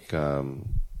like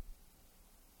in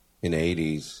the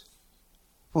 80s,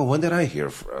 well, when did I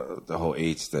hear the whole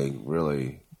AIDS thing?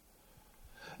 Really,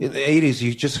 in the 80s,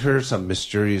 you just heard some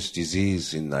mysterious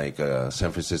disease in like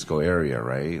San Francisco area,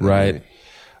 right? Right.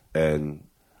 And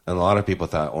a lot of people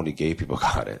thought only gay people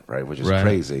got it, right? Which is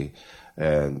crazy.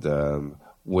 And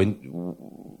when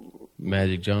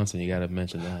Magic Johnson, you got to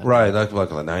mention that. right,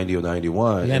 like 90 or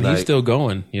 91. Yeah, and he's still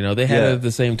going. You know, they had it at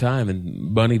the same time,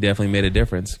 and Bunny definitely made a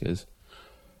difference because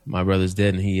my brother's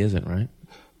dead and he isn't, right?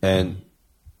 And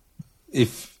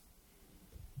if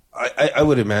I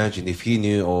would imagine if he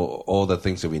knew all the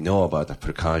things that we know about the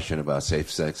precaution about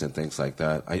safe sex and things like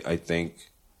that, I think,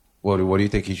 what do you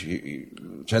think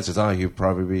chances are he'd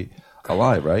probably be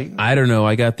alive, right? I don't know.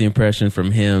 I got the impression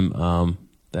from him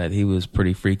that he was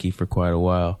pretty freaky for quite a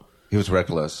while. He was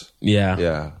reckless. Yeah.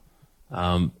 Yeah.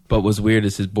 But what's weird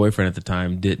is his boyfriend at the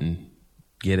time didn't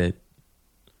get it.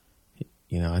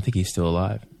 You know, I think he's still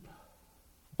alive.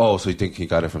 Oh, so you think he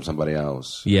got it from somebody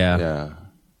else? Yeah. Yeah.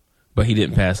 But he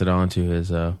didn't pass it on to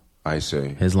his I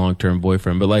see. his long-term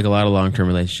boyfriend. But like a lot of long-term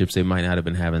relationships, they might not have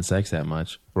been having sex that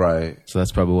much. Right. So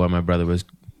that's probably why my brother was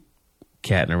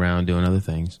catting around doing other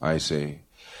things. I see.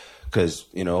 Because,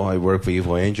 you know, I work for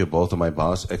Evil Angel. Both of my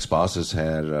ex-bosses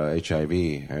had HIV,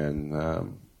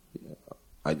 and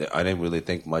I didn't really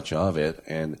think much of it.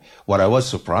 And what I was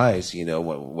surprised, you know,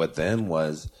 with them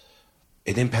was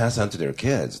it didn't pass on to their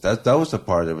kids. That was the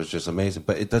part that was just amazing.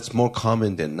 But that's more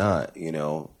common than not, you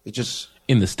know. It just...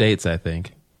 In the States, I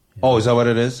think. Oh, is that what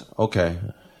it is? Okay.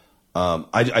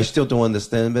 I still don't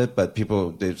understand it, but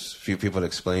there's few people that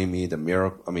explain me the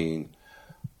miracle,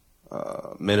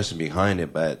 medicine behind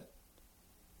it, but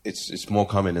it's more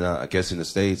common than not, I guess, in the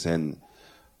States. And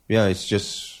yeah,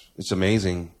 it's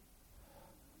amazing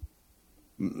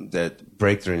that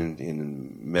breakthrough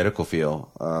in medical field.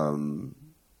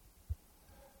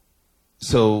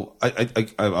 So I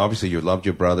obviously you loved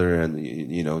your brother, and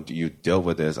you know you dealt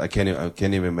with this. I can't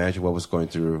even imagine what was going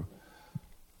through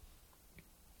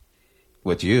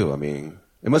with you. I mean,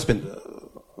 it must have been.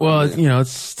 Well, you know,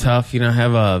 it's tough. You know, I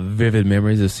have vivid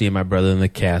memories of seeing my brother in the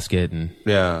casket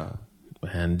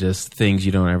and just things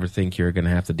you don't ever think you're going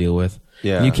to have to deal with.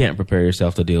 Yeah, you can't prepare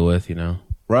yourself to deal with. You know,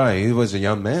 right? He was a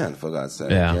young man, for God's sake.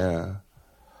 Yeah.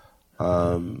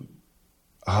 How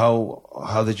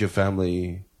did your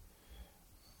family?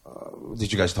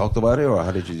 Did you guys talk about it, or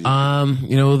how did you?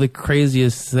 You know, the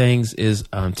craziest things is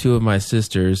two of my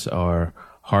sisters are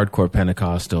hardcore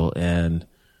Pentecostal, and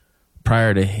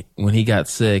prior to when he got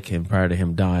sick and prior to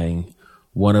him dying,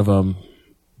 one of them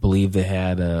believed they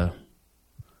had a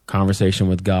conversation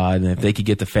with God, and if they could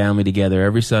get the family together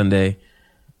every Sunday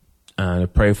to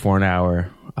pray for an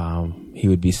hour, he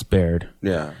would be spared.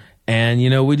 Yeah. And, you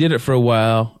know, we did it for a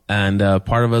while, and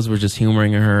part of us were just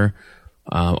humoring her.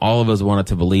 All of us wanted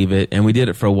to believe it, and we did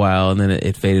it for a while, and then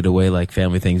it faded away like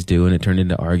family things do, and it turned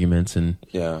into arguments. And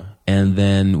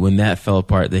then when that fell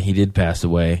apart, then he did pass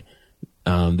away.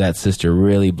 That sister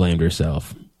really blamed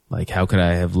herself. Like, how could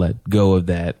I have let go of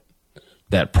that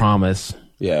promise?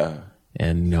 Yeah.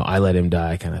 And, you know, I let him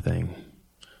die kind of thing.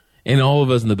 And all of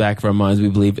us in the back of our minds, we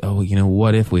believed, oh, you know,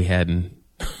 what if we hadn't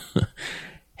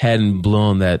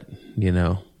blown that, you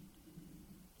know?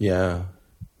 Yeah.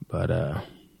 But,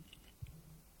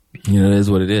 you know, it is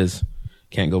what it is.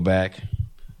 Can't go back.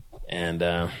 And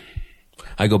I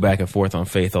go back and forth on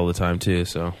faith all the time, too,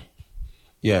 so.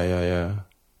 Yeah.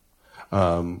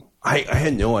 I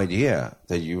had no idea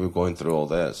that you were going through all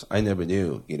this. I never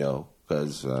knew, you know,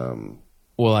 because...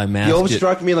 well, I masked you always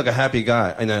struck me like a happy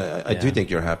guy. And I do think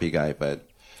you're a happy guy, but...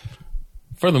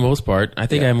 For the most part, I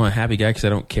think I'm a happy guy because I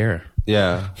don't care.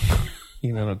 Yeah.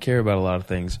 You know, I don't care about a lot of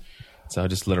things. So I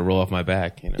just let it roll off my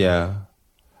back, you know. Yeah.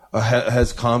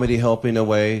 Has comedy helped in a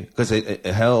way? Because it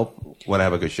helped when I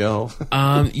have a good show.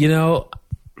 You know,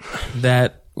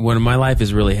 that when my life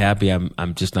is really happy,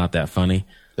 I'm just not that funny.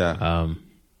 Yeah.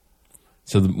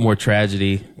 So the more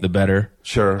tragedy, the better.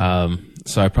 Sure.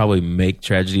 So I probably make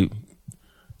tragedy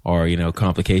or, you know,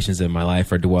 complications in my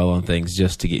life or dwell on things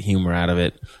just to get humor out of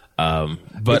it.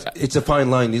 But it's a fine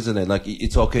line, isn't it? Like,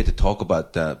 it's okay to talk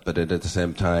about that, but at the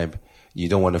same time, you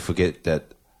don't want to forget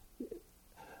that.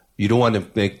 You don't want to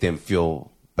make them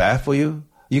feel bad for you.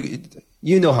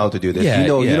 You know how to do this. Yeah,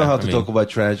 you know how to talk about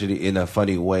tragedy in a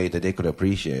funny way that they could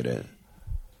appreciate it.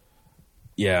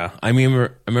 Yeah, I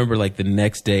remember like the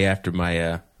next day after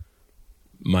my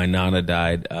my nana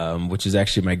died, which is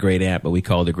actually my great aunt, but we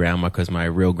called her grandma because my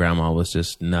real grandma was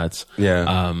just nuts.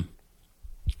 Yeah.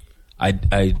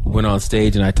 I went on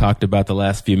stage and I talked about the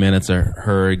last few minutes of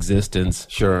her existence.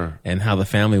 Sure. And how the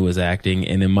family was acting,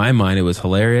 and in my mind it was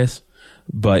hilarious.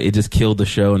 But it just killed the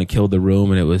show and it killed the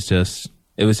room, and it was just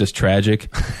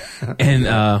tragic. And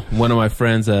one of my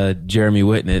friends, Jeremy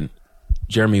Whitman,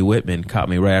 caught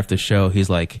me right after the show. He's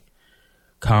like,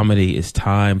 "Comedy is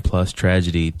time plus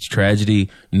tragedy. Tragedy,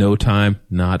 no time,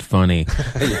 not funny."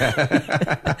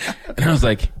 And I was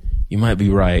like, "You might be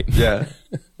right." Yeah.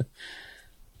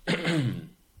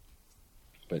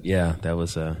 But yeah, that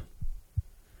was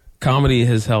comedy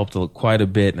has helped quite a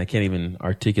bit, and I can't even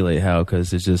articulate how,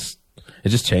 because it just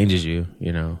changes you,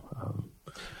 you know.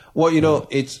 Well, you know,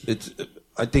 it's.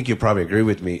 I think you probably agree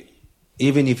with me.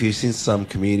 Even if you've seen some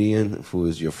comedian who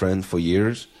is your friend for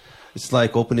years, it's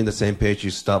like opening the same page.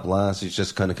 You stop last, you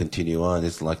just kind of continue on.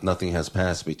 It's like nothing has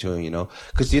passed between, you know.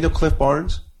 Because you know Cliff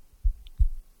Barnes?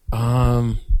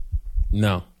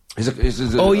 No.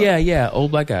 He's yeah,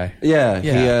 old black guy.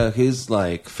 Yeah. He's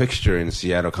like fixture in the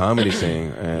Seattle comedy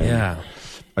scene. And Yeah.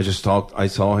 I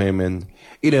saw him, and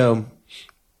you know,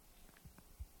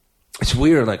 it's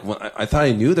weird. Like I thought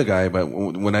I knew the guy, but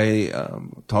when I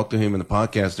talked to him in the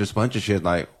podcast, there's a bunch of shit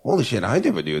like, holy shit, I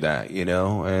never do that, you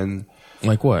know. And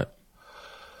Like what?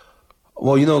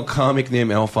 well, you know, a comic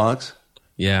named Al Fox.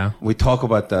 Yeah. We talk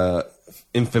about the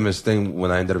infamous thing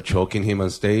when I ended up choking him on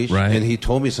stage. Right. And he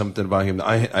told me something about him that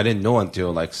I didn't know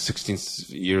until like 16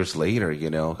 years later,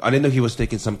 you know. I didn't know he was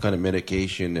taking some kind of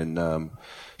medication, and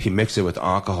he mixed it with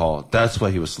alcohol. That's why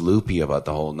he was loopy about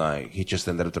the whole night. He just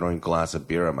ended up throwing a glass of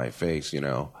beer at my face, you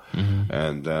know. Mm-hmm.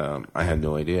 And I had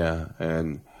no idea.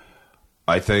 And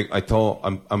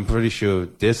I'm pretty sure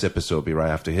this episode will be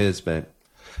right after his, but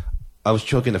I was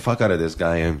choking the fuck out of this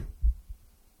guy,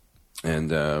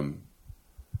 and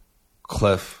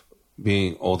Cliff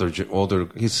being older,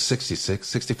 he's 65,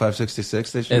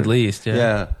 66 this year. At least,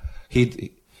 yeah. Yeah.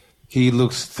 He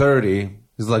looks 30.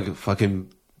 He's like a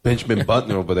fucking Benjamin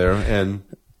Button over there,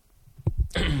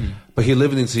 but he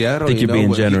lived in Seattle. I think you're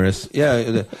being generous.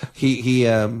 He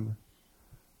I'm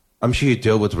sure he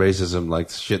dealt with racism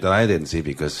like shit that I didn't see,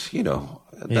 because, you know,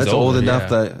 that's old enough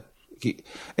that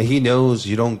he knows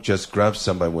you don't just grab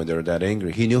somebody when they're that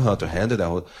angry. He knew how to handle that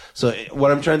whole. So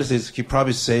what I'm trying to say is he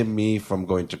probably saved me from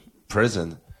going to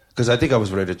prison, because I think I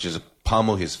was ready to just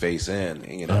pummel his face in,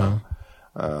 you know.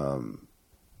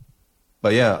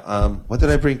 But yeah, what did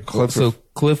I bring Cliff? So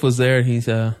Cliff was there,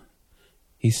 and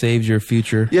he saved your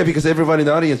future. Yeah, because everybody in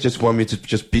the audience just wanted me to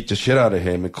just beat the shit out of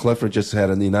him, and Clifford just had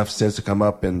enough sense to come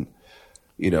up and,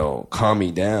 you know, calm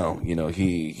me down. You know,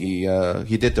 he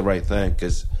did the right thing,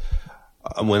 because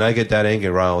when I get that angry,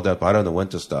 riled up, I don't know when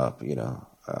to stop. You know.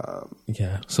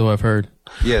 Yeah, so I've heard.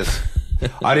 Yes,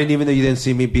 I didn't even know you didn't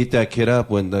see me beat that kid up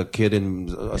when the kid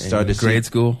started grade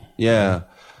school. Yeah,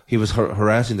 he was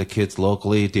harassing the kids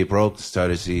locally. They broke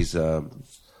Stardust's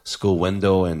school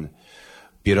window and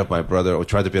beat up my brother, or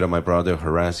tried to beat up my brother,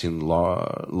 harassing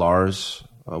Lars,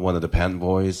 one of the Penn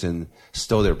boys, and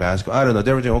stole their basketball. I don't know.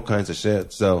 They were doing all kinds of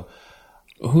shit. So,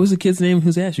 who's the kid's name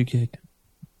whose ass you kicked?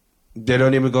 They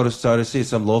don't even go to Stardust.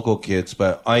 Some local kids.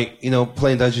 But I, you know,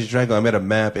 playing Dungeons & Dragons, I made a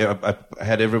map. I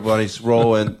had everybody's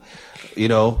role, and, you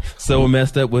know. So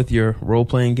messed up with your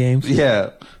role-playing games? Yeah.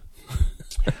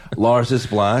 Lars is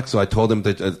black, so I told him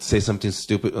to say something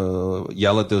stupid,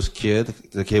 yell at those kids.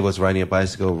 The kid was riding a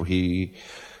bicycle. He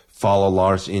followed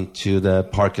Lars into the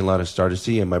parking lot of Stardust,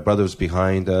 and my brother was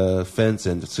behind the fence,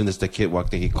 and as soon as the kid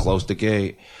walked in, he closed the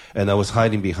gate, and I was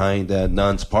hiding behind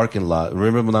Nun's parking lot.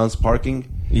 Remember Nun's parking?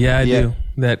 Yeah, I do.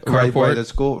 That carport. Right at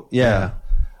school? Yeah.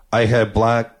 I had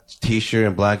black t-shirt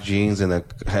and black jeans, and I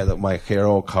had my hair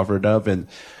all covered up, and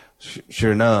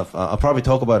sure enough, I'll probably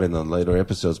talk about it in the later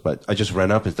episodes, but I just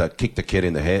ran up and kicked the kid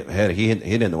in the head. He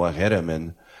didn't know what hit him,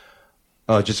 and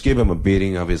just gave him a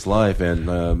beating of his life.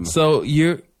 And so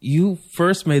you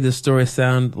first made this story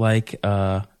sound like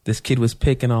this kid was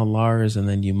picking on Lars, and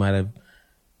then you might have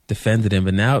defended him,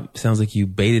 but now it sounds like you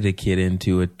baited a kid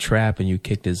into a trap and you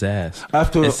kicked his ass.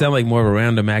 It sounded like more of a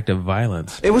random act of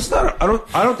violence. It was not. I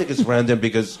don't think it's random,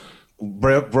 because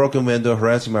broken window,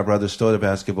 harassing my brother, stole the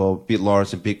basketball, beat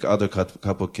Lars, and beat other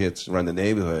couple kids around the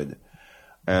neighborhood.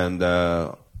 And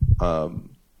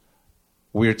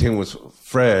weird thing was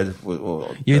Fred.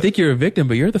 You think you're a victim,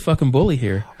 but you're the fucking bully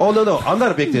here. Oh no, I'm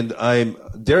not a victim. I'm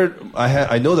there.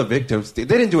 I know the victims. They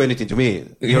didn't do anything to me.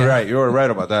 You're right. You're right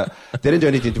about that. They didn't do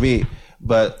anything to me.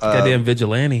 But goddamn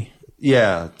vigilante.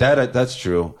 Yeah, that's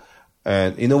true.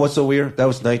 And you know what's so weird? That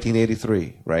was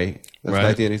 1983, right? That's right.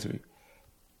 1983.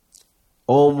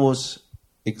 Almost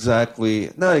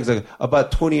exactly, not exactly,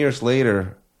 about 20 years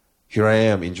later, here I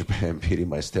am in Japan beating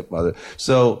my stepmother.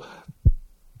 So,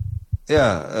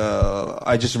 yeah,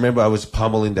 I just remember I was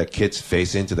pummeling that kid's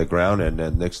face into the ground, and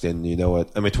then next thing you know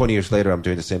what? I mean, 20 years later, I'm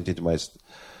doing the same thing to my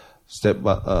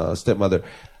stepmother.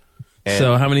 And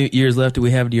so how many years left do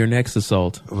we have to your next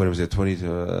assault? What was it,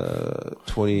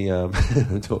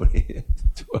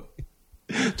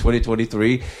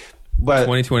 2023? But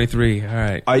 2023, all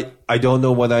right. I don't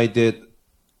know what I did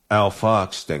Al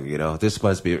Fox thing, you know. This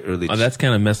must be early. Oh, that's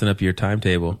kind of messing up your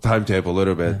timetable. A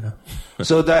little bit.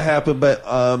 So that happened, but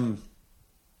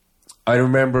I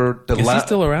remember the Is he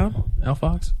still around, Al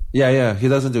Fox? Yeah. He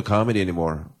doesn't do comedy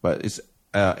anymore, but it's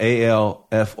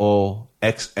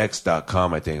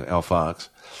ALFOXX.com, I think, Al Fox.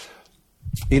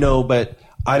 But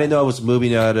I didn't know I was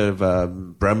moving out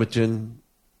of Bremerton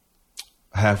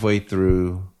halfway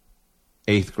through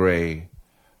 8th grade.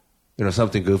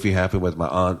 Something goofy happened with my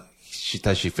aunt. She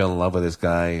thought she fell in love with this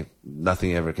guy.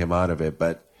 Nothing ever came out of it,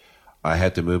 but I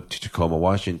had to move to Tacoma,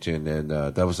 Washington, and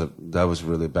that was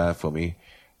really bad for me.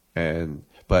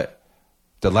 But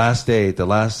the last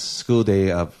school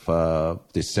day of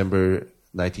December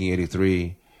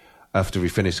 1983, after we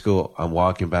finished school, I'm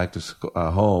walking back to school,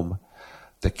 home.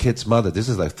 The kid's mother, this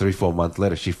is like 3-4 months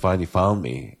later, she finally found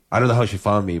me. I don't know how she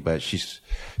found me, but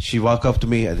she walked up to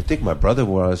me. I think my brother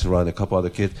was around, a couple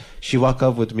other kids. She walked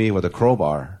up with me with a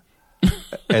crowbar,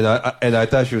 and I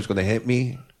thought she was going to hit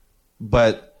me,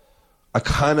 but I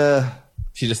kind of.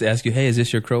 She just asked you, "Hey, is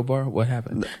this your crowbar? What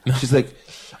happened?" No. She's like,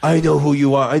 "I know who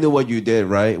you are. I know what you did.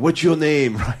 Right? What's your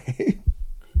name? Right?"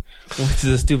 Which is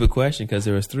a stupid question because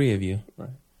there was 3 of you.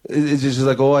 Right. It's just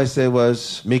like all I said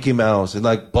was Mickey Mouse and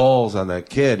like balls on that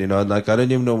kid, like I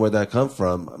didn't even know where that come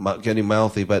from, getting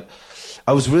mouthy, but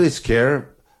I was really scared,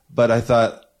 but I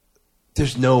thought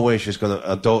there's no way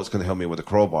adult's gonna help me with a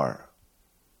crowbar.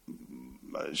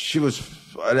 She was,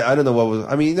 I don't know what was,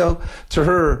 to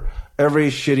her, every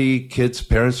shitty kid's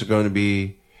parents are going to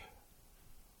be,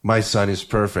 my son is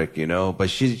perfect, but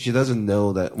she doesn't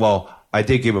know that. Well, I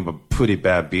did give him a pretty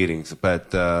bad beatings,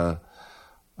 but,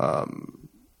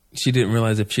 she didn't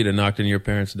realize if she'd have knocked on your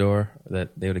parents' door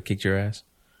that they would have kicked your ass.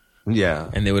 Yeah.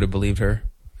 And they would have believed her.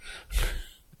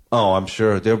 Oh, I'm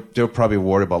sure. They're probably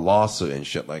worried about lawsuit and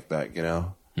shit like that,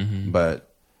 Mm-hmm.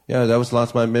 But, yeah, that was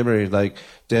lost my memory. Like,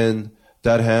 then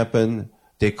that happened.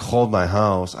 They called my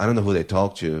house. I don't know who they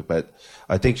talked to, but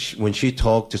I think when she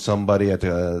talked to somebody at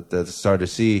the Start to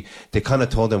See, they kind of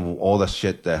told them all the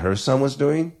shit that her son was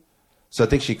doing. So I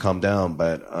think she calmed down,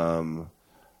 but...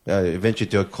 eventually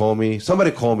they'll call me. Somebody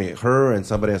called me. Her and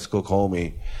somebody at school called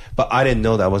me. But I didn't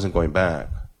know that I wasn't going back.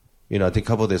 I think a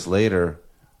couple of days later,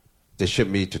 they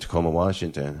shipped me to Tacoma,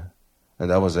 Washington.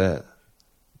 And that was it.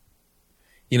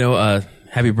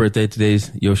 Happy birthday.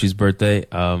 Today's Yoshi's birthday.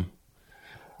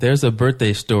 There's a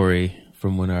birthday story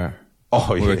from when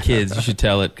we were kids. You should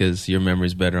tell it because your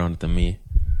memory's better on it than me.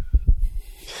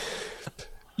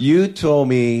 You told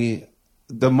me,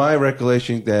 my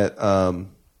recollection that...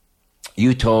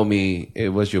 you told me it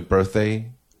was your birthday,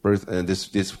 and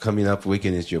this coming up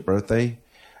weekend is your birthday,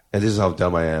 and this is how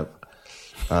dumb I am.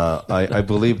 I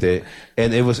believed it,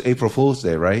 and it was April Fool's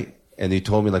Day, right? And you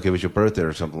told me like it was your birthday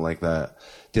or something like that.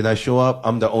 Did I show up?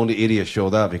 I'm the only idiot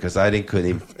showed up because I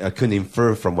couldn't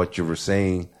infer from what you were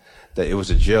saying that it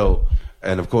was a joke.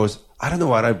 And of course, I don't know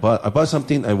what I bought. I bought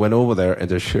something. I went over there,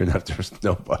 and sure enough, there's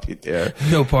nobody there.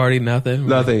 No party, nothing.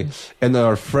 Nothing. And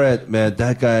our Fred, man,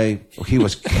 that guy, he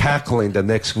was cackling the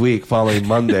next week, following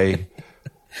Monday.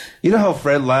 You know how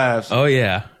Fred laughs? Oh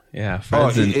yeah, yeah.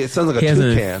 It sounds like a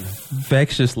toucan.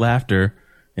 Infectious laughter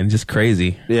and just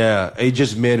crazy. Yeah, it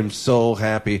just made him so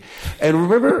happy. And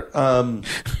remember,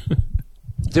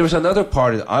 there was another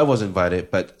party that I was invited,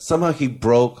 but somehow he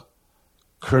broke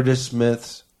Curtis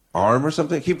Smith's arm or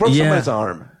something. He broke somebody's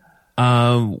arm.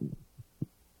 I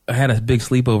had a big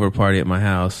sleepover party at my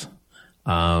house,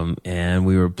 and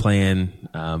we were playing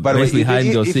basically hide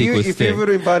and go seek with Stick. If you would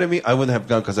have invited me, I wouldn't have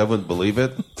gone because I wouldn't believe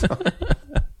it.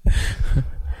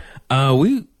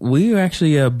 We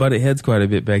actually butted heads quite a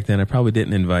bit back then. I probably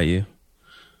didn't invite you.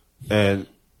 And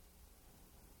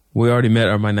we already met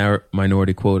our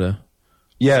minority quota.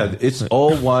 Yeah, it's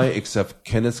all white except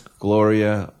Kenneth,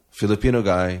 Gloria, Filipino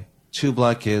guy, 2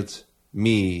 black kids,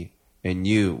 me, and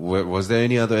you. Was there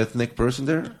any other ethnic person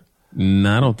there?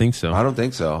 No, I don't think so. I don't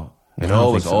think so. And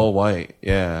all was all white.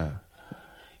 Yeah.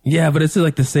 Yeah, but it's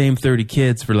like the same 30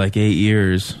 kids for like 8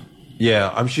 years. Yeah,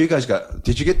 I'm sure you guys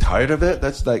did you get tired of it?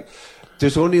 That's like,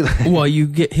 there's only like. Well, you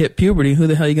hit puberty. Who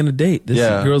the hell are you going to date? This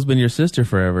girl's been your sister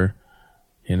forever.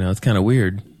 It's kind of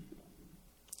weird.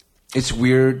 It's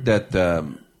weird that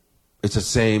it's the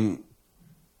same,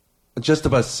 just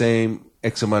about same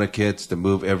X amount of kids to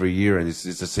move every year, and it's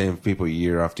the same people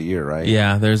year after year, right?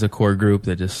 Yeah, there's a core group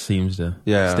that just seems to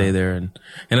stay there, and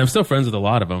I'm still friends with a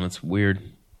lot of them. It's weird.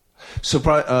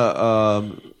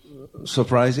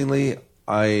 Surprisingly,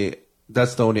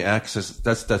 that's the only access.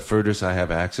 That's the furthest I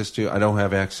have access to. I don't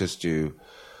have access to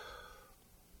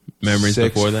memories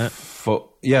before that.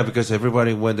 Yeah, because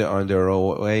everybody went on their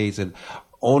own ways, and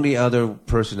only other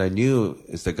person I knew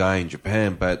is the guy in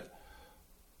Japan, but.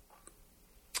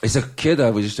 As a kid,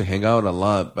 I used to hang out a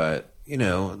lot, but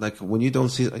like when you don't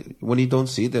see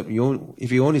them,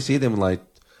 if you only see them like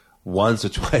once or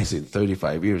twice in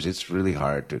 35 years, it's really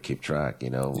hard to keep track,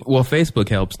 Well, Facebook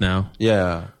helps now,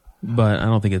 Yeah. but I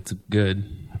don't think it's good.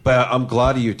 But I'm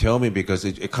glad you tell me because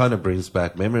it kind of brings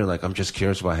back memory. Like, I'm just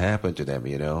curious what happened to them,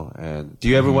 And do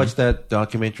you ever watch that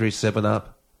documentary, 7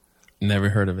 Up? Never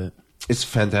heard of it. It's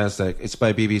fantastic. It's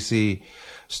by BBC.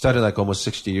 Started like almost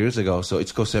 60 years ago. So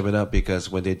it's called 7 Up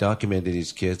because when they documented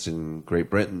these kids in Great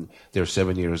Britain, they're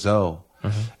 7 years old.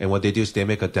 And what they do is they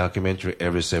make a documentary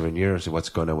every 7 years of what's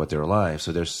going on with their lives.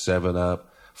 So there's 7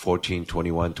 Up, 14,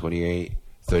 21, 28,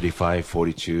 35,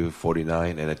 42,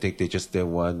 49. And I think they just did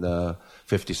one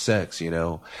 56,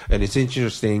 And it's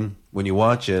interesting when you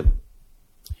watch it,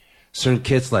 certain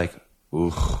kids like,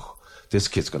 ooh, this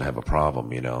kid's going to have a problem,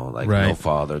 like no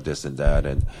father, this and that.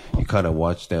 And you kind of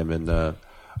watch them. And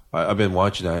I've been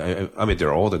watching, I mean,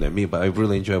 they're older than me, but I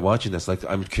really enjoy watching this. Like,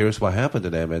 I'm curious what happened to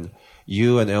them. And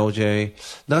you and LJ,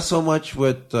 not so much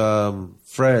with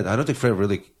Fred. I don't think Fred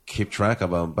really keep track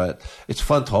of them, but it's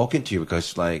fun talking to you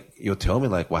because, like, you'll tell me,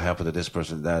 like, what happened to this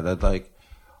person, that. Like,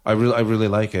 I really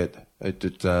like it.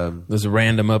 Those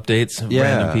random updates of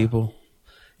random people.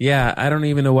 Yeah, I don't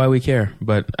even know why we care,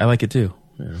 but I like it too.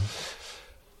 Yeah.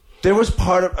 There was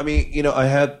part of, I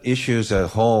had issues at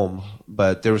home,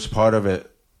 but there was part of it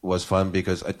was fun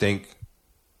because I think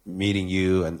meeting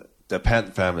you and the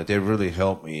Patton family, they really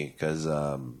helped me because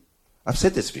I've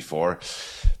said this before.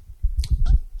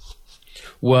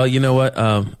 Well, you know what?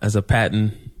 As a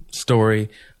Patton story,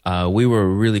 we were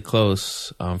really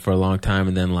close for a long time,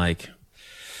 and then like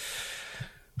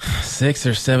 6th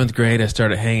or 7th grade, I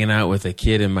started hanging out with a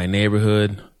kid in my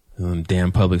neighborhood,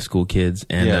 damn public school kids,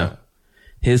 and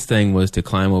his thing was to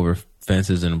climb over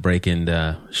fences and break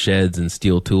into sheds and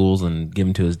steal tools and give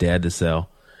them to his dad to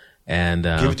sell. And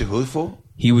give it to who for?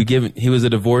 He was a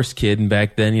divorced kid, and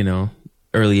back then,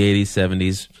 early 80s,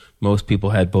 70s, most people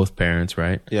had both parents,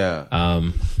 right? Yeah.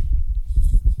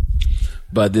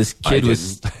 But this kid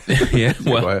was, yeah,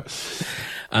 well,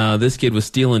 this kid was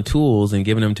stealing tools and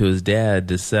giving them to his dad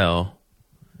to sell,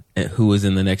 who was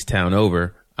in the next town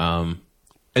over. And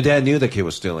Dad knew the kid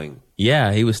was stealing.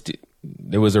 Yeah, he was.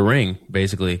 There was a ring,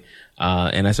 basically,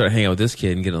 and I started hanging out with this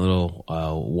kid and getting a little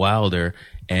wilder.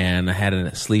 And I had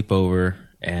a sleepover,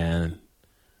 and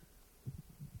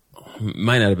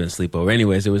might not have been a sleepover.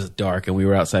 Anyways, it was dark, and we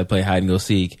were outside playing hide and go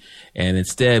seek. And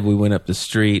instead, we went up the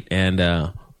street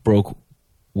and broke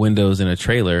windows in a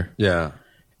trailer. Yeah.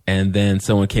 And then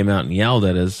someone came out and yelled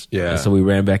at us. Yeah. And so we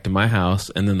ran back to my house,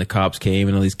 and then the cops came,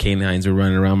 and all these canines were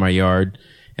running around my yard.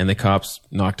 And the cops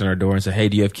knocked on our door and said, "Hey,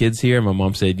 do you have kids here?" And my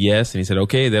mom said yes. And he said,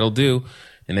 "Okay, that'll do."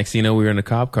 And next thing you know, we were in a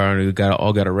cop car, and we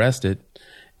all got arrested.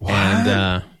 What?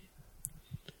 And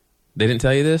they didn't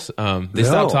tell you this? They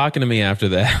stopped talking to me after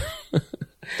that.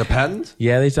 The Pattons?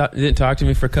 Yeah, they didn't talk to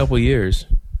me for a couple of years.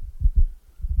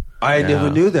 I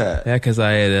never knew that. Yeah, because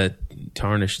I had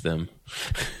tarnished them.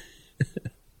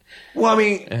 Well,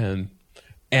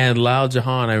 and Lal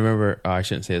Jahan, I remember. Oh, I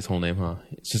shouldn't say his whole name, huh?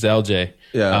 It's just LJ.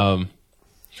 Yeah.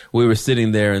 We were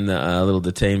sitting there in the little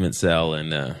detainment cell,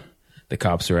 and the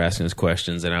cops were asking us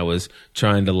questions, and I was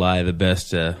trying to lie the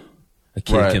best a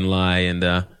kid can lie. And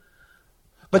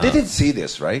but they didn't see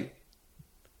this, right?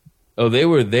 Oh, they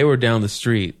were down the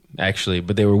street actually,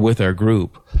 but they were with our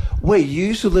group. Wait, you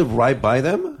used to live right by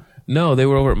them? No, they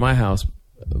were over at my house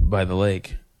by the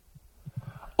lake.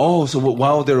 Oh, so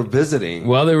while they were visiting?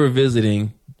 While they were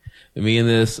visiting, me and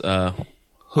this hoodlum,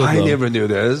 I never knew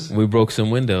this. We broke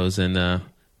some windows, and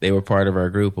they were part of our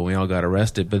group, and we all got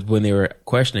arrested. But when they were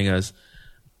questioning us,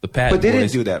 the Patton But they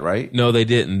boys, didn't do that, right? No, they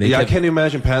didn't. I can't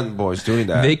imagine Patton boys doing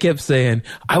that. They kept saying,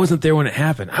 "I wasn't there when it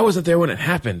happened. I wasn't there when it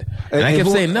happened." And I kept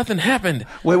saying, "Nothing happened."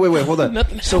 Wait, hold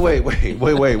on. So wait.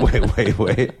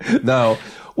 Now,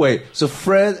 wait. So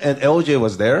Fred and LJ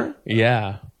was there?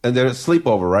 Yeah. And they're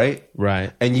sleepover, right?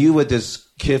 Right. And you with this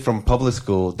kid from public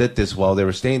school did this while they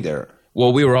were staying there?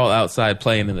 Well, we were all outside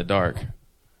playing in the dark.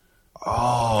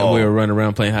 Oh. And we were running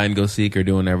around playing hide and go seek or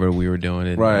doing whatever we were doing.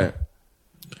 And, right.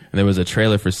 And there was a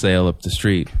trailer for sale up the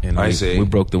street. And we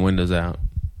broke the windows out.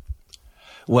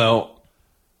 Well,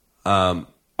 I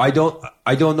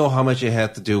don't know how much it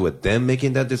had to do with them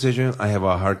making that decision. I have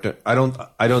a hard time. I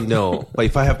don't know. But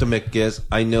if I have to make a guess,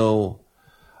 I know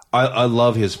I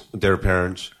love their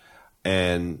parents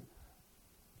and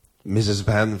Mrs.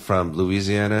 Patton from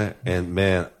Louisiana, and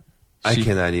man, I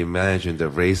cannot imagine the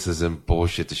racism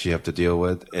bullshit that she have to deal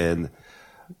with. And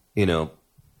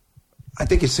I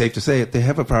think it's safe to say they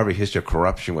have a probably history of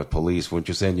corruption with police. Wouldn't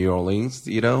you say in New Orleans?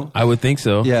 You know, I would think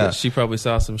so. Yeah. She probably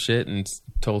saw some shit and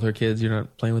told her kids, "You're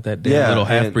not playing with that damn little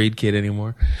half-breed kid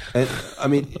anymore." And I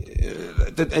mean,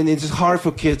 and it's hard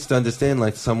for kids to understand.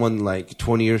 Like someone like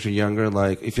 20 years or younger,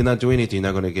 like if you're not doing anything,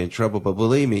 you're not going to get in trouble. But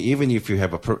believe me, even if you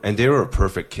have and they were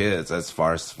perfect kids as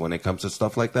far as when it comes to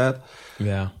stuff like that.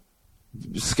 Yeah.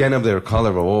 Skin of their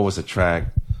color will always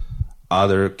attract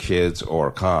other kids or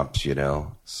cops, you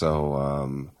know.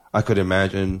 So I could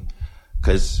imagine,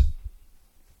 because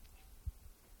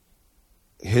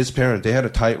his parents, they had a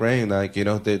tight rein, like, you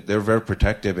know, they're very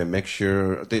protective and make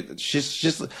sure she's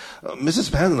just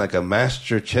Mrs. Patton, like a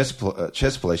master chess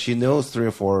player. She knows 3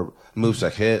 or 4 moves a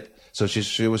hit. So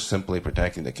she was simply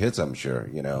protecting the kids, I'm sure,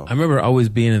 you know. I remember always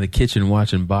being in the kitchen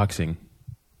watching boxing.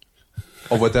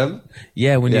 Oh, with them?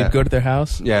 Yeah, when you'd go to their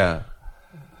house. Yeah.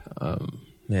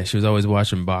 Yeah, she was always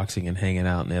watching boxing and hanging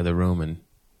out in the other room. And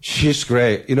she's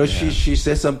great. You know, she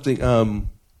said something.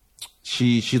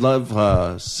 She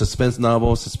loved suspense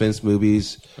novels, suspense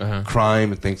movies,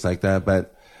 crime, and things like that.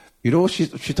 But you know what she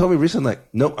told me recently?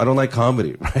 Like, no, I don't like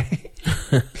comedy. Right?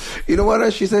 You know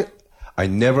what she said? I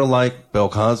never liked Bill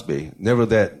Cosby. Never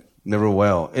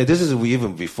well. And this is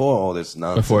even before all this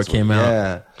nonsense. Before it came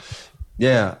out.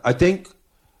 Yeah. I think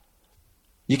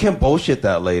you can't bullshit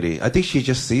that lady. I think she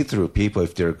just see through people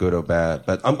if they're good or bad.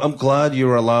 But I'm glad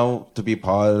you're allowed to be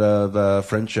part of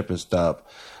friendship and stuff.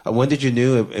 When did you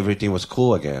knew everything was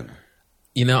cool again?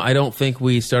 You know, I don't think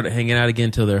we started hanging out again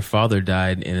until their father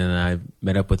died, and then I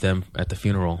met up with them at the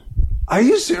funeral. Are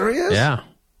you serious? Yeah.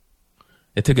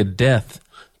 It took a death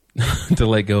to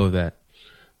let go of that.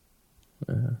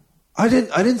 I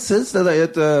didn't sense that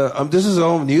at the. This is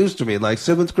all news to me. Like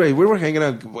 7th grade, we were hanging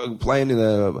out playing in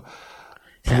the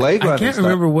playground. I can't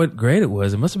remember what grade it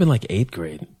was. It must have been like 8th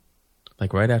grade,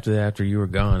 like right after you were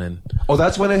gone. And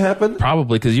that's when it happened.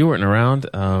 Probably because you weren't around.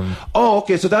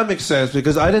 Okay, so that makes sense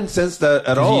because I didn't sense that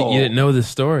at all. You didn't know this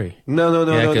story. No.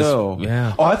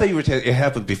 Yeah. Oh, I thought you were saying it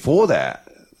happened before that.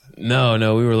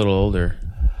 No, we were a little older.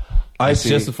 I see.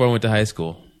 Just before I went to high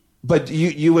school. But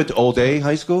you went to Old Day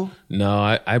High School? No,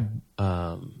 I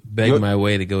begged my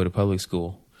way to go to public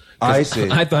school. I see.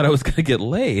 I thought I was going to get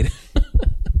laid.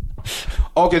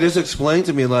 Okay, this explained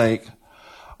to me like,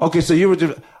 okay, so you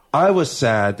were. I was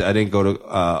sad that I didn't go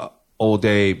to Old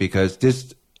Day because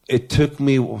it took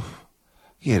me,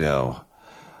 you know,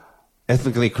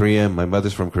 ethnically Korean. My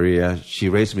mother's from Korea. She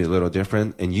raised me a little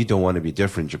different, and you don't want to be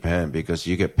different in Japan because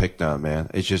you get picked on, man.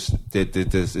 It's just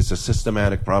it's a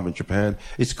systematic problem in Japan.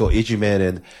 It's called ijimen,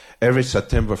 and every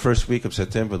September, first week of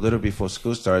September, a little before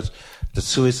school starts, the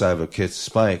suicide of kids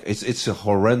spike. It's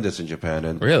horrendous in Japan.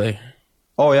 And really?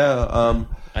 Oh yeah.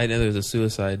 I know there was a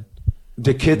suicide.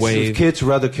 The kids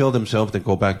rather kill themselves than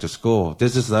go back to school.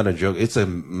 This is not a joke. It's a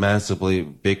massively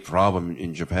big problem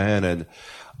in Japan, and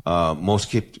most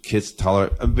kids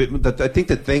tolerate. I think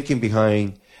the thinking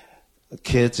behind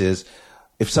kids is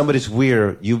if somebody's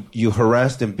weird, you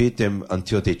harass them, beat them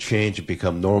until they change and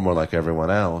become normal like everyone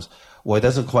else. Well, it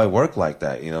doesn't quite work like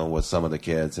that, you know, with some of the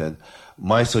kids. And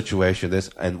my situation is,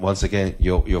 and once again,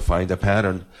 you'll find a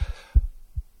pattern.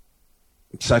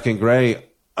 2nd grade,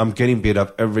 I'm getting beat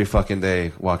up every fucking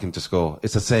day walking to school.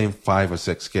 It's the same 5 or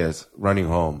 6 kids running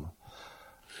home.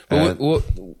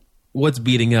 What's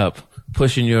beating up?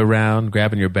 Pushing you around,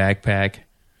 grabbing your backpack,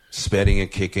 spitting and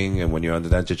kicking, and when you're under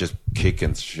that, you just kick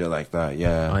and shit like that.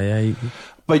 Yeah. Oh yeah.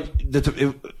 But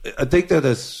I think that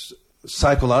the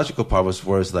psychological part was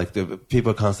worse. Like the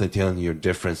people constantly telling you you're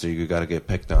different, so you got to get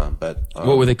picked on. But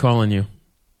what were they calling you?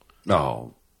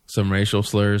 No. Some racial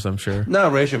slurs, I'm sure.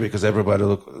 Not racial because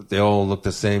they all look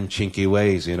the same chinky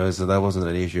ways, you know, so that wasn't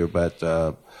an issue. But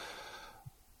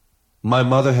my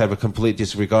mother had a complete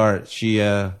disregard.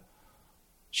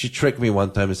 She tricked me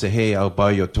one time and said, hey, I'll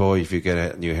buy you a toy if you get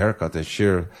a new haircut. And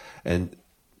sure. And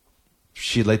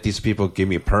she let these people give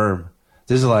me a perm.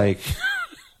 This is like,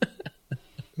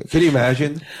 can you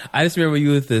imagine? I just remember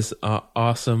you with this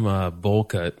awesome bowl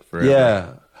cut forever.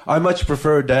 Yeah. I much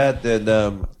prefer that than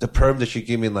the perm that she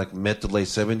gave me in like mid to late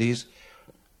 70s.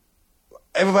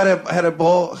 Everybody had a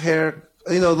bowl hair,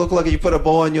 you know, looked like you put a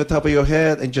bowl on your top of your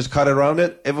head and just cut around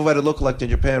it. Everybody looked like in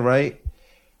Japan, right?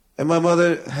 And my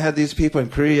mother had these people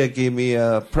in Korea give me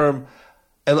a perm.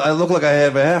 And I look like I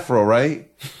have an afro,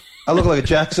 right? I look like a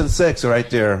Jackson 6 right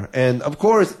there. And of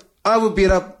course, I would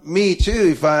beat up me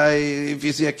too if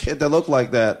you see a kid that looked like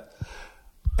that.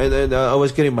 And then I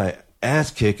was getting my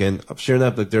ass kicked, and sure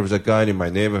enough, like, there was a guy in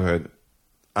my neighborhood.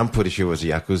 I'm pretty sure it was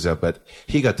Yakuza, but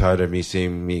he got tired of me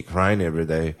seeing me crying every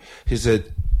day. He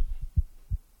said,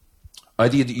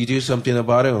 You do something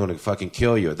about it, I'm gonna fucking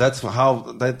kill you. That's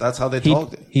how they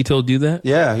talked. He told you that?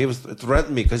 Yeah, he was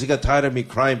threatening me because he got tired of me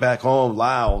crying back home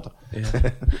loud,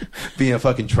 being a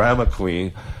fucking drama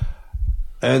queen,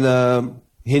 and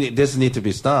this need to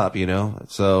be stopped, you know.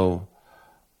 So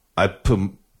I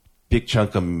put big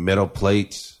chunk of metal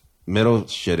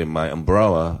shit in my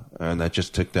umbrella, and I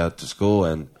just took that to school.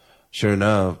 And sure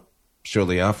enough,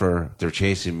 shortly after, they're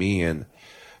chasing me, and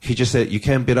he just said, "You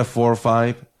can't beat up 4 or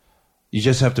 5. You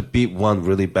just have to beat one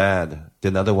really bad.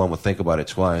 Then the other one will think about it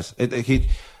twice."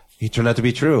 He turned out to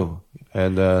be true,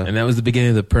 and that was the beginning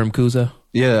of the Perm Kuza?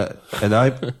 Yeah, and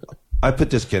I put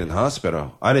this kid in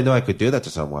hospital. I didn't know I could do that to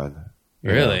someone.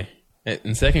 Really?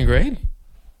 In 2nd grade?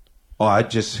 Oh,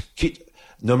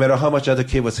 no matter how much other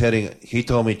kid was hitting, he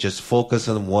told me just focus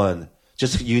on one.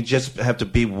 You just have to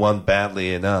beat one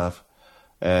badly enough.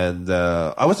 And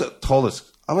I was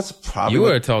probably you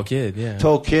were a tall kid, yeah.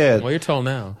 Tall kid. Well, you're tall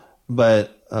now.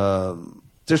 But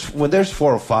when there's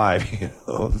 4 or 5, you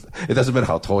know, it doesn't matter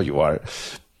how tall you are.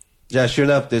 Yeah, sure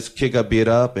enough, this kid got beat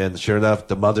up, and sure enough,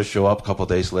 the mother showed up a couple of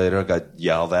days later, got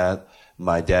yelled at.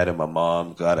 My dad and my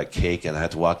mom got a cake, and I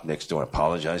had to walk next door and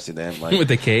apologize to them. Like, with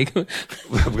the cake?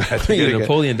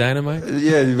 Napoleon Dynamite?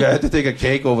 Yeah, we had to take a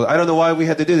cake over. I don't know why we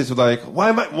had to do this. Like, why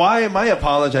am I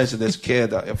apologizing to this kid?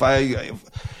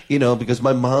 Because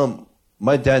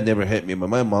my dad never hit me, but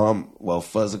my mom,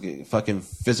 fucking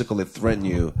physically threatened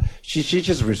you. She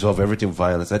just resolved everything with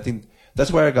violence. I think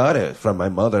that's where I got it from my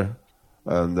mother.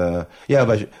 And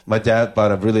but my dad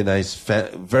bought a really nice,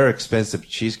 very expensive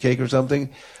cheesecake or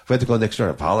something. We had to go next door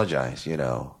and apologize, you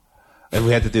know. And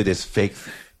we had to do this fake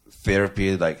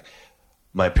therapy, like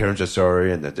my parents are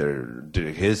sorry, and that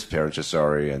his parents are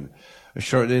sorry. And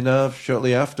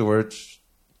shortly afterwards,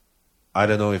 I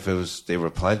don't know if it was they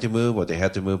were planning to move or they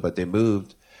had to move, but they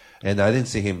moved. And I didn't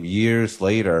see him years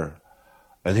later,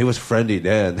 and he was friendly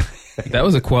then. That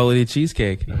was a quality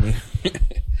cheesecake. I mean.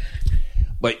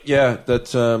 But yeah,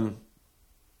 that's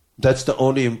the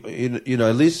only,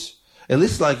 at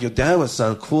least like your dad would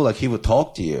sound cool, like he would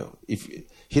talk to you. If he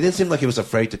didn't seem like he was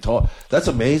afraid to talk. That's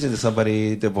amazing to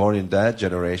somebody born in that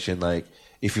generation. Like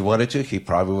if he wanted to, he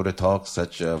probably would have talked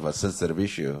such a sensitive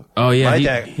issue. Oh yeah,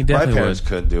 my parents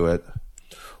couldn't do it.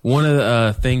 One of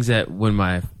the things that when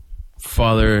my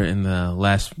father in the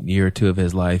last year or two of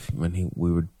his life, when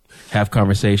we would have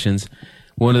conversations,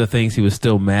 one of the things he was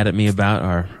still mad at me about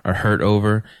or hurt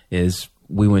over is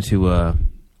we went to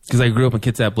because I grew up in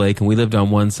Kitsap Lake and we lived on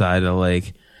one side of the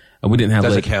lake. And we didn't have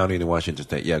That's a county in Washington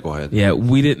State. Yeah, go ahead. Yeah,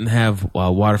 we didn't have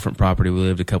waterfront property. We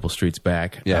lived a couple streets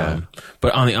back. Yeah.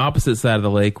 But on the opposite side of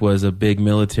the lake was a big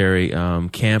military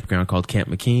campground called Camp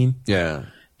McKean. Yeah.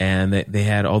 And they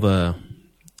had all the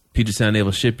Puget Sound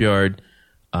Naval Shipyard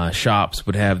shops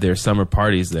would have their summer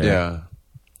parties there. Yeah.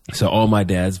 So all my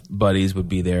dad's buddies would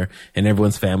be there, and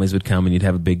everyone's families would come, and you'd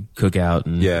have a big cookout.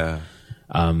 And, yeah.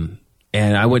 And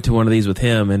I went to one of these with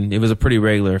him, and it was a pretty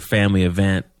regular family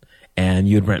event, and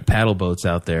you'd rent paddle boats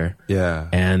out there. Yeah.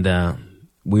 And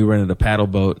we rented a paddle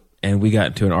boat, and we got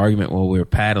into an argument while we were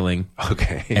paddling.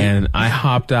 Okay. And I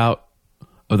hopped out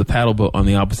of the paddle boat on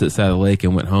the opposite side of the lake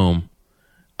and went home.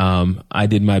 I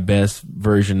did my best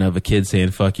version of a kid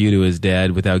saying "fuck you" to his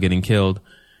dad without getting killed.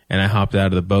 And I hopped out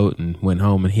of the boat and went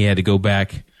home, and he had to go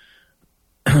back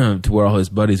to where all his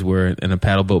buddies were in a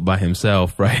paddle boat by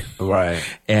himself, right? Right.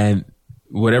 And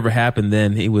whatever happened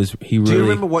then, he really... Do you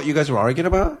remember what you guys were arguing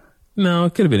about? No,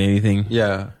 it could have been anything.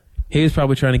 Yeah. He was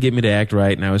probably trying to get me to act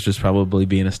right, and I was just probably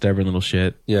being a stubborn little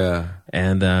shit. Yeah.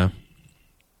 And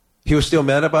he was still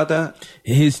mad about that?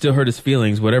 He still hurt his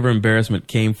feelings. Whatever embarrassment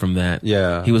came from that.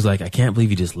 Yeah. He was like, I can't believe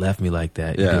you just left me like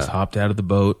that. You just hopped out of the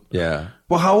boat. Yeah.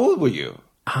 Well, how old were you?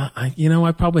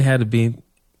 I probably had to be...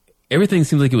 Everything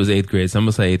seems like it was 8th grade, so I'm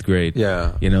going to say 8th grade.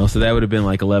 Yeah. So that would have been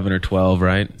like 11 or 12,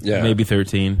 right? Yeah. Maybe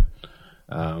 13.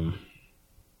 But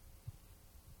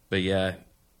yeah,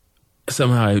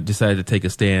 somehow I decided to take a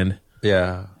stand.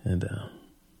 Yeah. And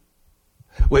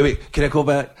Wait, can I go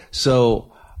back?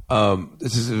 So,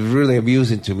 this is really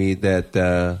amusing to me that,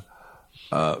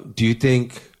 do you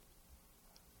think...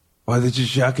 Well, it's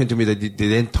just shocking to me that they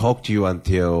didn't talk to you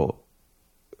until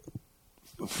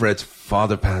Fred's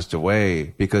father passed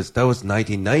away, because that was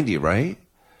 1990, right?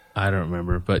 I don't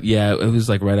remember, but yeah, it was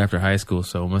like right after high school,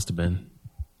 so it must have been.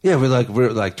 Yeah, we're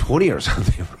like 20 or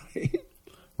something, right?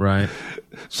 Right.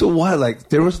 So what? Like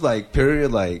there was like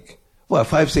period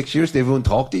 5-6 years they wouldn't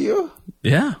talk to you?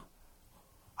 Yeah.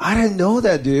 I didn't know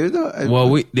that, dude.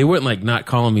 Well, they weren't like not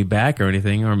calling me back or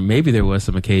anything, or maybe there was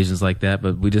some occasions like that,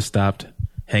 but we just stopped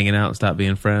hanging out and stopped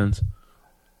being friends.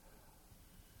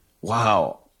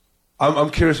 Wow.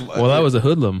 I'm curious. Well, that was a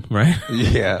hoodlum, right?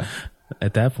 Yeah.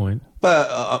 at that point. But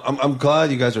I'm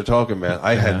glad you guys are talking, man.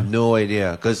 I had no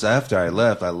idea because after I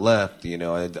left. You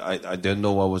know, I didn't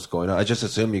know what was going on. I just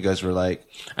assumed you guys were like.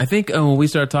 I think when we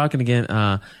started talking again,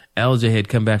 LJ had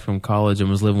come back from college and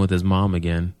was living with his mom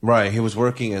again. Right, he was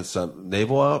working at some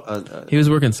naval out. He was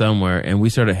working somewhere, and we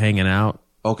started hanging out.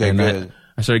 Okay, good.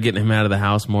 I started getting him out of the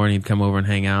house more, and he'd come over and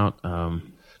hang out.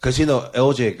 Because you know,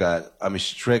 LJ got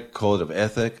strict code of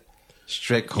ethic,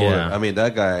 strict code. Yeah. I mean,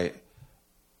 that guy,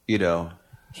 you know.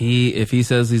 If he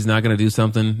says he's not going to do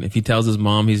something, if he tells his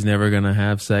mom he's never going to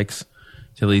have sex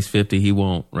till he's 50, he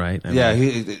won't, right? I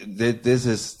mean, this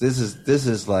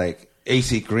is like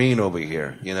AC Green over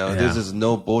here. You know, this is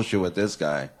no bullshit with this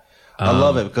guy. I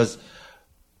love it because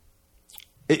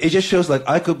it just shows like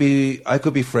I could be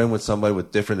friend with somebody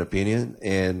with different opinion,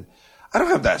 and I don't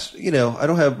have that. You know, I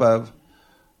don't have.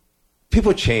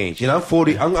 People change. You know, I'm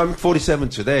 40. I'm 47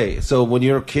 today. So when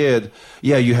you're a kid,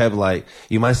 you have like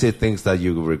you might say things that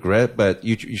you regret, but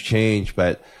you change.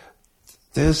 But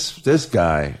this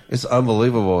guy is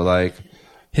unbelievable. Like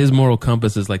his moral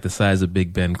compass is like the size of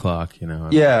Big Ben clock. You know.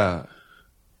 Yeah.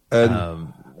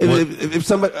 And if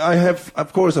somebody,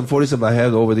 of course, I'm 47. I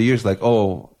have over the years, like,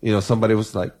 you know, somebody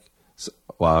was like,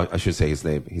 well, I should say his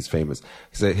name. He's famous.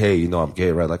 He said, "Hey, you know, I'm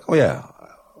gay, right?" Like, "Oh yeah,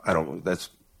 I don't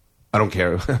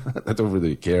care. I don't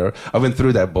really care." I went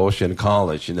through that bullshit in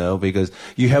college, you know, because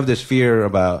you have this fear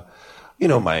about, you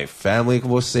know, my family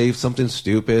will say something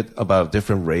stupid about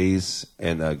different race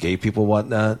and gay people,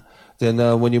 whatnot. Then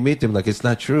when you meet them, like it's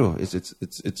not true.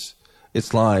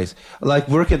 It's lies. Like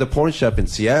working at the porn shop in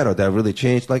Seattle, that really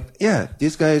changed. Like, yeah,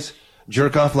 these guys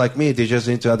jerk off like me. They're just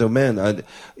into other men.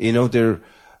 You know,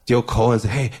 they'll call and say,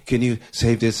 "Hey, can you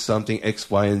save this something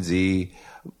X, Y, and Z?"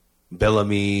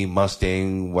 Bellamy,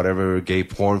 Mustang, whatever, gay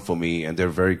porn for me, and they're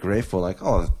very grateful. Like,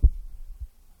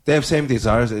 they have same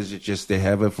desires. It's just they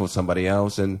have it for somebody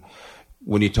else. And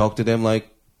when you talk to them,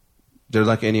 like they're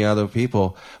like any other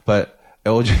people. But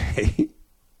LJ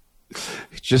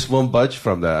just won't budge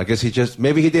from that. I guess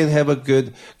maybe he didn't have a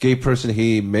good gay person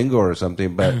he mingled or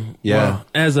something. But yeah, well,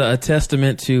 as a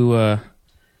testament to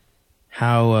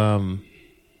how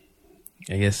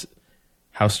I guess.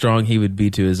 How strong he would be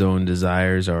to his own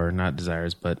desires, or not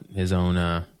desires, but his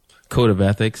own code of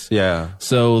ethics. Yeah.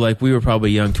 So, like, we were probably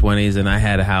young 20s, and I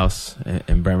had a house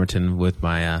in Bremerton with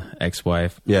my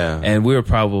ex-wife. Yeah. And we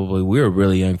were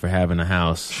really young for having a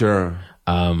house. Sure.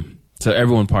 So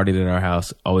everyone partied at our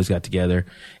house, always got together,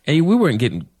 and we weren't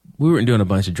doing a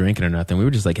bunch of drinking or nothing. We were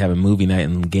just like having movie night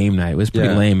and game night. It was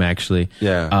pretty lame, actually.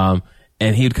 Yeah.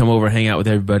 And he would come over and hang out with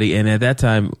everybody. And at that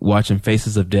time, watching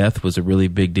Faces of Death was a really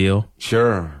big deal.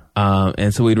 Sure.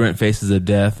 And so we'd rent Faces of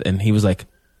Death, and he was like,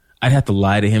 I'd have to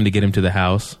lie to him to get him to the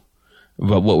house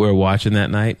about what we were watching that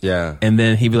night. Yeah. And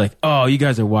then he'd be like, "Oh, you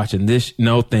guys are watching this?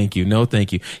 No, thank you. No,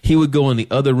 thank you." He would go in the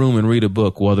other room and read a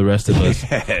book while the rest of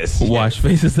us watch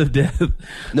Faces of Death.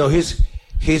 No, he's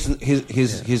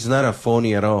not a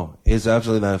phony at all. He's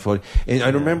absolutely not a phony. And I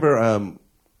remember,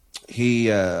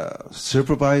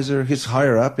 supervisor, he's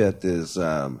higher up at this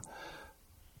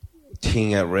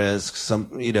teen at risk.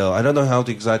 I don't know how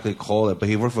to exactly call it, but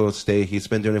he worked for the state. He's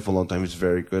been doing it for a long time. He's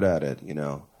very good at it, you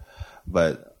know.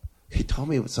 But he told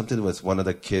me something was one of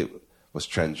the kid was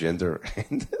transgender,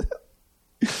 and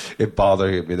it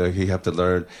bothered him. You know, he had to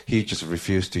learn. He just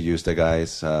refused to use the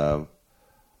guy's.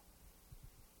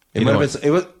 It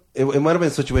might have been a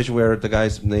situation where the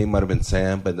guy's name might have been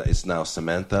Sam, but it's now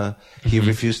Samantha. He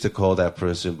refused to call that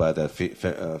person by that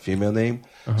female name.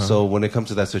 So when it comes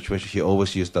to that situation, he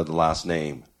always used the last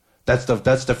name. That's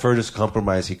the furthest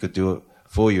compromise he could do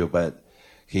for you, but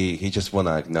he just won't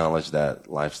acknowledge that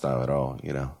lifestyle at all,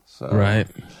 you know. So Right.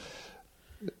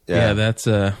 Yeah, that's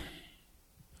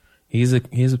he's a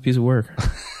piece of work.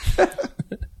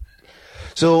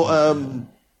 So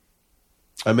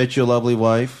I met your lovely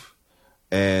wife.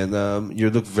 And you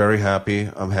look very happy.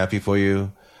 I'm happy for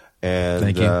you. And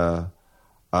thank you.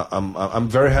 I'm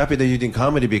very happy that you did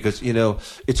comedy because, you know,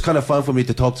 it's kind of fun for me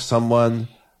to talk to someone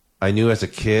I knew as a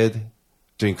kid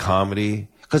doing comedy.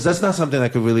 Because that's not something I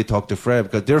could really talk to Fred,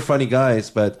 because they're funny guys,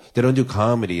 but they don't do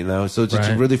comedy, you know. So it's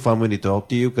really fun when they talk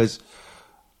to you because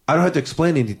I don't have to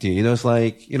explain anything to you. You know, it's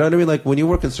like, you know what I mean? Like when you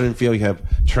work in a certain field, you have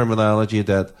terminology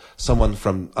that someone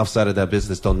from outside of that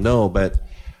business don't know. But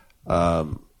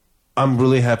I'm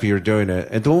really happy you're doing it.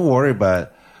 And don't worry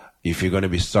about if you're going to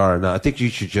be star or not. I think you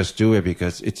should just do it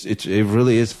because it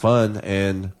really is fun.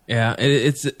 And yeah,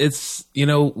 it's you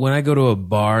know, when I go to a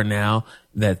bar now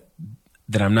that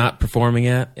I'm not performing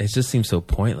at, it just seems so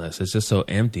pointless. It's just so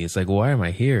empty. It's like, why am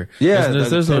I here? Yeah,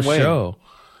 there's no show.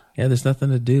 Yeah, there's nothing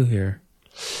to do here.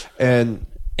 And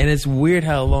it's weird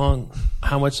how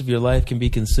how much of your life can be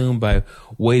consumed by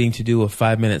waiting to do a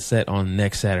 5-minute set on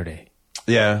next Saturday.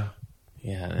 Yeah.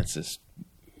 Yeah, that's just,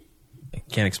 I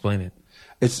can't explain it.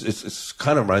 It's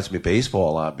kind of reminds me of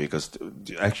baseball a lot because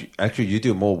actually you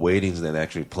do more waitings than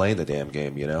actually playing the damn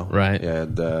game, you know? Right.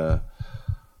 And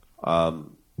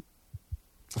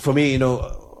for me, you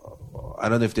know, I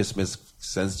don't know if this makes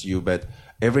sense to you, but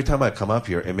every time I come up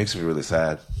here, it makes me really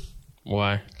sad.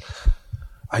 Why?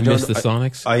 I miss the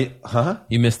Sonics?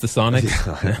 You miss the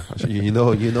Sonics?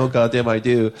 Yeah, you know, goddamn, I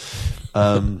do.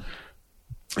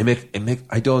 It make.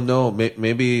 I don't know.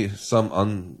 Maybe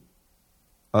some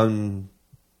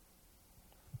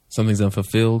Something's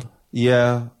unfulfilled.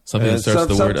 Yeah, something that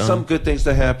starts the word. Some good things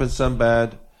that happen, some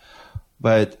bad,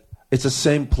 but it's the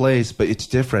same place, but it's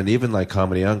different. Even like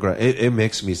Comedy Underground, it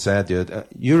makes me sad, dude.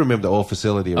 You remember the old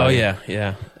facility, right? Oh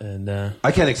yeah, and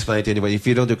I can't explain it to anybody. If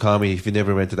you don't do comedy, if you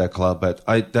never went to that club, but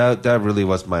that really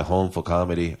was my home for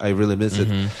comedy. I really miss it.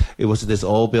 It was this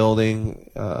old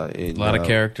building. A lot of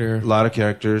characters,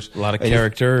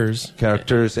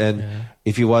 and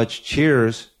if you watch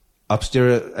Cheers.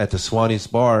 Upstairs at the Swanee's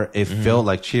bar, it felt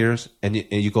like Cheers, and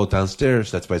you go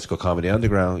downstairs. That's why it's called Comedy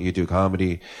Underground. You do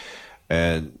comedy,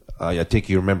 and I think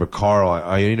you remember Carl.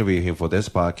 I interviewed him for this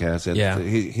podcast, and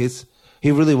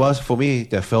he really was for me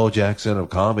the Phil Jackson of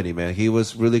comedy, man. He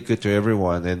was really good to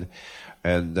everyone,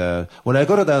 and when I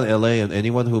go down to LA, and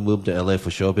anyone who moved to LA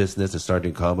for show business and started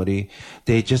doing comedy,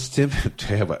 they just seem to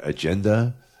have an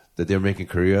agenda that they're making a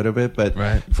career out of it. But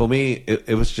for me,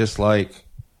 it was just like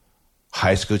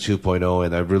High School 2.0,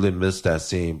 and I really missed that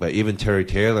scene. But even Terry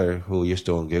Taylor, who used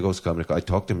to own Giggles Comedy Club, I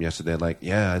talked to him yesterday, and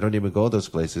I don't even go to those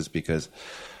places because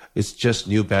it's just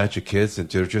new batch of kids, and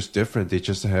they're just different. They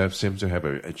just seem to have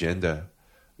an agenda,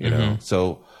 you know.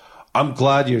 So I'm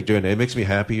glad you're doing it. It makes me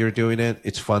happy you're doing it.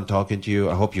 It's fun talking to you.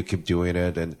 I hope you keep doing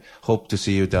it, and hope to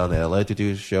see you down in LA to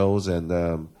do shows. And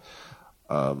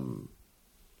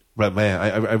but man,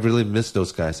 I really miss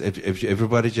those guys. If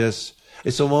everybody just.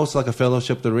 It's almost like a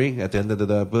Fellowship of the Ring at the end of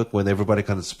the book when everybody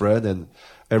kind of spread and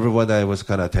everyone that I was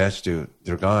kind of attached to,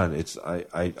 they're gone.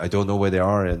 I don't know where they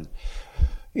are, and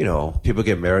you know, people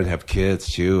get married and have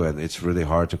kids too, and it's really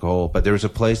hard to go. But there was a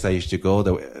place I used to go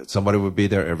that somebody would be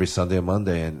there every Sunday and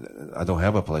Monday, and I don't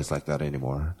have a place like that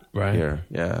anymore. Right here,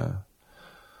 yeah,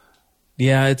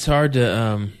 it's hard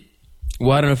to.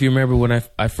 Well, I don't know if you remember when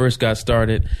I first got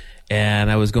started, and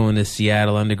I was going to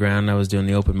Seattle Underground, and I was doing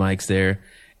the open mics there.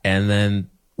 And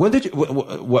then when did you?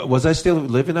 Was I still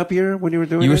living up here when you were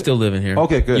doing it? You were still living here.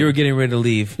 Okay, good. You were getting ready to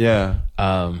leave. Yeah.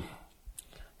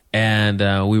 And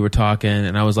we were talking,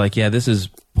 and I was like, "Yeah, this is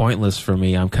pointless for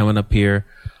me. I'm coming up here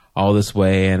all this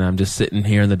way, and I'm just sitting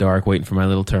here in the dark waiting for my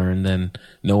little turn. Then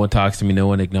no one talks to me, no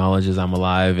one acknowledges I'm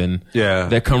alive, and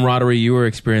that camaraderie you were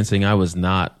experiencing, I was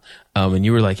not. And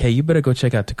you were like, "Hey, you better go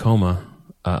check out Tacoma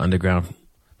Underground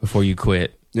before you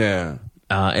quit." Yeah.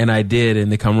 And I did, and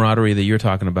the camaraderie that you're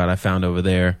talking about, I found over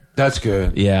there. That's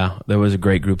good. Yeah, there was a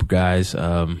great group of guys.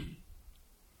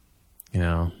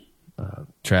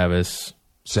 Travis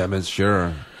Simmons,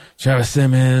 sure. Travis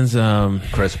Simmons,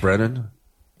 Chris Brennan,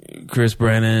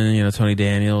 Tony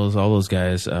Daniels, all those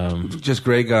guys. Just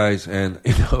great guys, and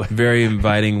very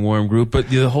inviting, warm group. But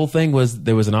the whole thing was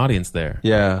there was an audience there.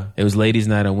 Yeah, it was ladies'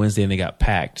 night on Wednesday, and they got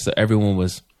packed, so everyone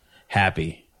was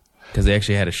happy. Because they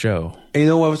actually had a show. And you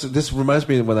know what? This reminds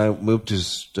me of when I moved to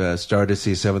start to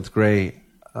see 7th grade.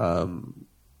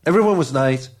 Everyone was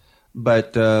nice,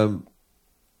 but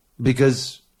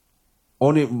because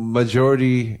only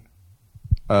majority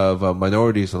of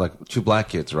minorities are like 2 black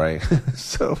kids, right?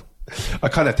 So I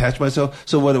kind of attached myself.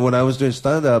 So when I was doing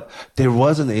stand-up, there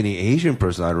wasn't any Asian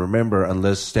person I remember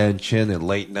unless Stan Chin in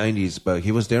late 90s. But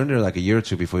he was there like a year or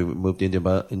two before we moved to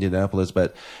Indianapolis.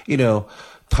 But, you know,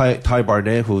 Ty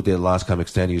Barnett, who did Last Comic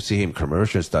Stand, you see him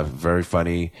commercial stuff, very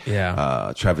funny.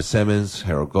 Yeah. Travis Simmons,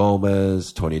 Harold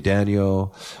Gomez, Tony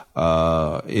Daniel,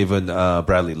 even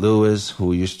Bradley Lewis,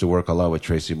 who used to work a lot with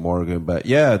Tracy Morgan. But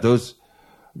yeah, those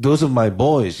are my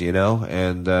boys, you know.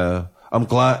 And I'm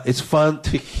glad it's fun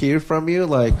to hear from you.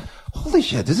 Like, holy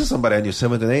shit, this is somebody I knew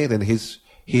 7th and 8th, and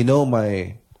he know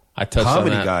my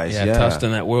comedy guys. Yeah, I touched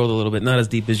on that world a little bit, not as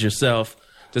deep as yourself,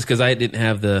 just because I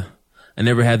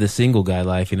never had the single guy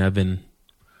life, and I've been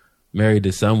married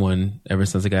to someone ever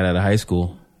since I got out of high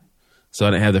school. So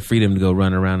I didn't have the freedom to go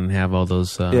run around and have all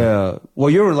those. Yeah. Well,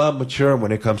 you're a lot mature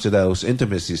when it comes to those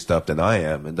intimacy stuff than I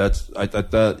am. And I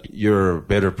thought you're a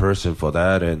better person for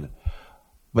that.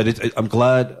 But I'm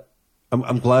glad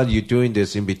you're doing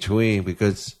this in between,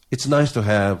 because it's nice to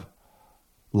have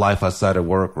life outside of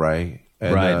work, right?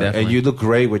 And, right. Definitely. And you look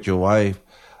great with your wife,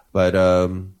 but,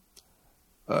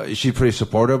 Is she pretty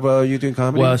supportive of you doing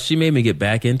comedy? Well, she made me get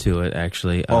back into it,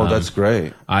 actually. Oh, that's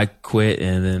great. I quit,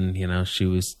 and then, she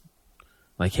was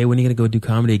like, hey, when are you going to go do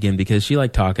comedy again? Because she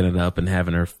liked talking it up and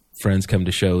having her friends come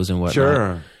to shows and whatnot.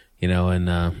 Sure.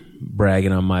 And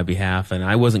bragging on my behalf. And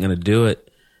I wasn't going to do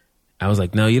it. I was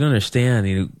like, no, you don't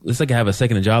understand. It's like I have a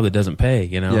second job that doesn't pay.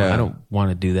 Yeah. I don't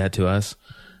want to do that to us.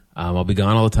 I'll be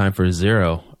gone all the time for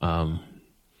zero.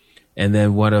 And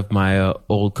then one of my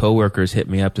old coworkers hit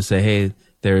me up to say, hey,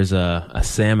 there's a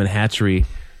salmon hatchery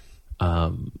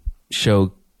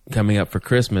show coming up for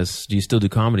Christmas. Do you still do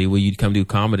comedy? Will you come do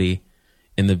comedy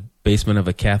in the basement of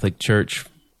a Catholic church?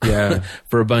 Yeah.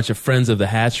 For a bunch of friends of the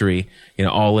hatchery,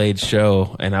 all age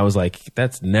show. And I was like,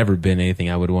 that's never been anything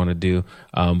I would want to do.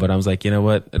 But I was like, you know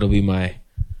what? It'll be my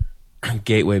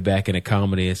gateway back into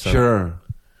comedy. So, Sure.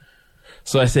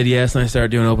 So I said yes, and I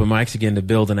started doing open mics again to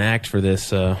build an act for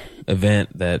this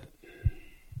event that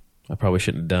I probably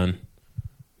shouldn't have done.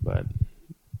 But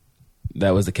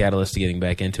that was the catalyst to getting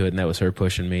back into it, and that was her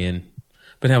pushing me. And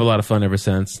been having a lot of fun ever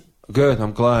since. Good.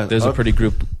 I'm glad. There's a pretty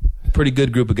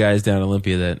good group of guys down in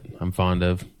Olympia that I'm fond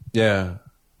of. Yeah.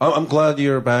 I'm glad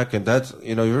you're back, and that's,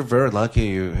 you're very lucky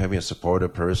you having a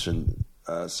supportive person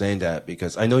saying that,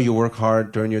 because I know you work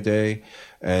hard during your day,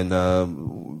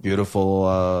 and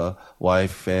beautiful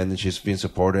wife, and she's been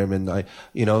supportive. And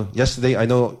yesterday I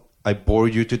know I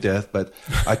bored you to death, but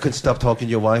I couldn't stop talking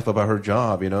to your wife about her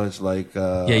job. It's like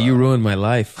yeah, you ruined my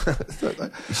life.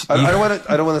 I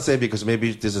don't want to say, because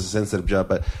maybe this is a sensitive job,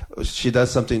 but she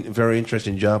does something very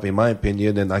interesting job in my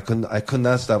opinion, and I could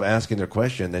not stop asking her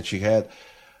question, and she had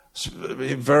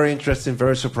very interesting,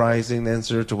 very surprising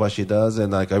answer to what she does,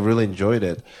 and I really enjoyed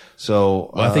it.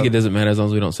 So I think it doesn't matter as long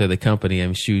as we don't say the company. I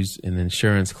mean, she's an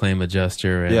insurance claim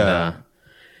adjuster, and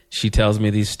she tells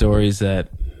me these stories that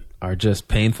are just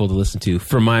painful to listen to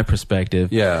from my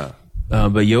perspective. Yeah.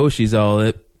 But Yoshi's all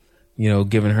it,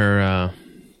 giving her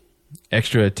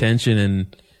extra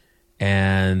attention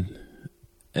and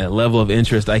a level of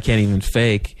interest I can't even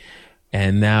fake.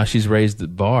 And now she's raised the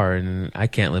bar, and I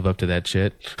can't live up to that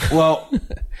shit. Well,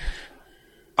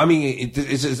 I mean,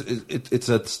 it's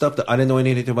a stuff that I didn't know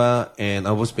anything about, and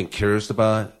I've always been curious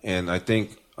about, and I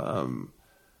think I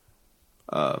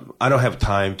don't have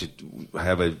time to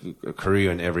have a career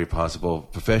in every possible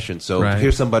profession. So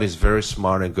here's somebody who's very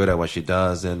smart and good at what she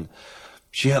does, and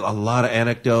she had a lot of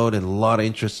anecdote and a lot of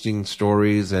interesting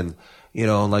stories, and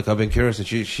I've been curious, and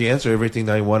she answered everything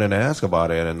that I wanted to ask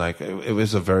about it, and it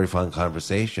was a very fun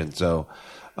conversation. So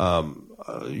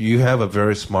you have a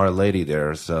very smart lady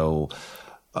there, so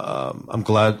I'm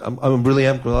glad. I'm really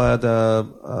glad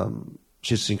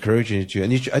she's encouraging you,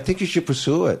 and I think you should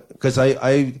pursue it, because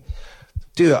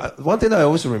Dude, one thing I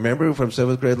always remember from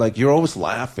 7th grade, you're always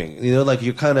laughing,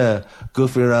 you're kind of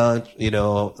goofing around,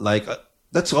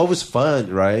 that's always fun,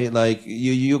 right?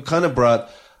 You kind of brought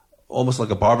almost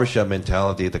like a barbershop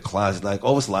mentality to class,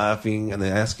 always laughing and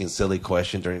then asking silly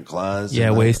questions during class.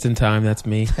 Yeah, wasting time. That's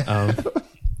me.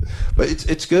 But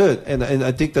it's good, and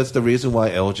I think that's the reason why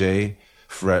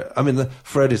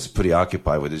Fred is pretty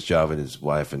occupied with his job and his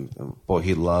wife, and boy,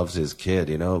 he loves his kid,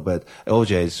 But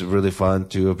LJ is really fun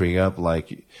to bring up.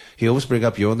 He always bring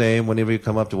up your name whenever you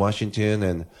come up to Washington,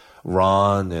 and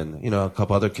Ron, and a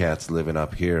couple other cats living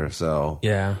up here. So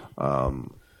yeah,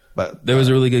 but there was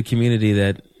a really good community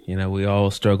that we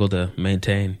all struggle to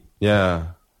maintain.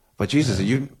 Yeah, but Jesus,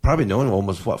 you probably known him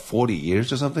almost 40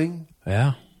 years or something.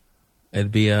 Yeah.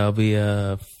 I'll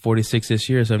be 46 this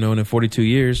year, so I've known him 42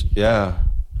 years. Yeah.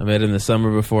 I met him the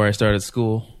summer before I started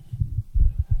school.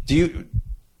 Do you...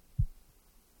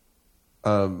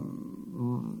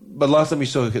 but last time you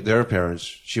saw their parents,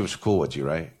 she was cool with you,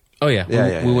 right? Oh,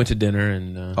 yeah. We went to dinner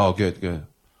and... Oh, good.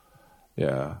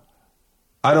 Yeah.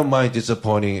 I don't mind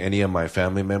disappointing any of my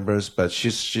family members, but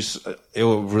it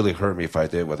would really hurt me if I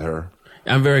did with her.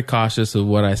 I'm very cautious of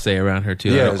what I say around her,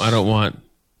 too. Yes. I don't want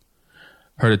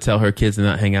her to tell her kids to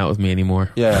not hang out with me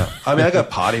anymore. Yeah. I mean, I got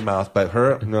potty mouth, but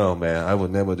her, no, man, I would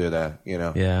never do that,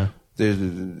 Yeah.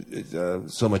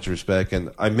 There's so much respect, and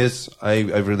I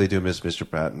really do miss Mr.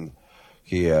 Patton.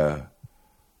 He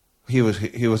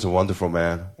was a wonderful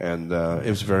man, and it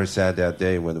was very sad that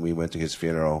day when we went to his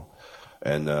funeral,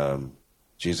 and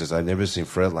Jesus, I've never seen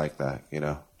Fred like that,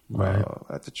 right.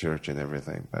 At the church and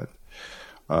everything, but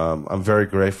I'm very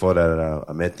grateful that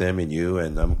I met them and you,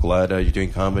 and I'm glad you're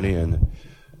doing comedy, and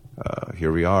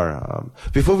here we are.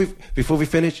 Before we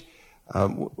finish, I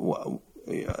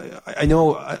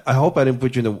know, I hope I didn't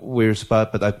put you in a weird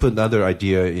spot, but I put another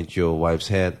idea into your wife's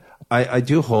head. I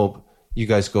do hope you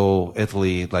guys go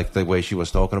Italy, like the way she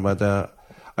was talking about that.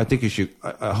 I think you should.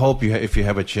 I hope if you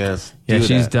have a chance. Yeah,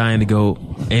 she's dying to go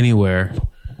anywhere.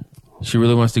 She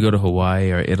really wants to go to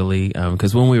Hawaii or Italy.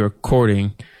 Because when we were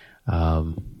courting,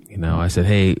 I said,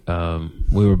 hey,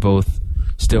 we were both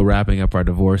still wrapping up our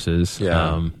divorces.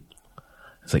 Yeah.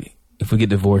 It's like, if we get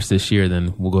divorced this year,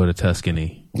 then we'll go to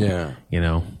Tuscany. Yeah.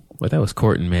 But that was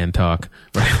courting man talk.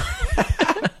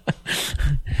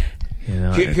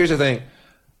 Here's the thing.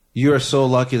 You are so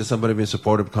lucky that somebody been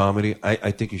supportive of comedy.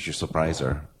 I think you should surprise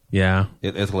her. Yeah.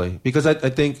 In Italy. Because I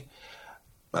think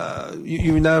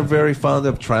you're not very fond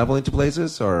of traveling to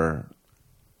places, or...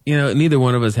 neither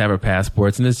one of us have our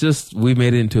passports, and it's just, we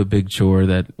made it into a big chore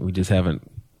that we just haven't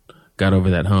got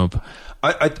over that hump.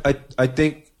 I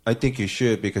think you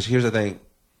should, because here's the thing.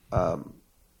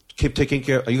 Keep taking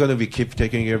care. Are you going to keep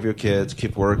taking care of your kids,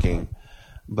 keep working?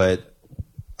 But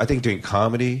I think doing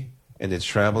comedy and then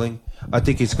traveling, I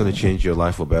think it's going to change your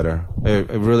life for better. It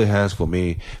really has for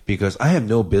me, because I have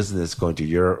no business going to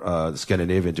Europe,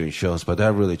 Scandinavia doing shows, but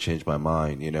that really changed my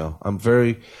mind.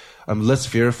 I'm less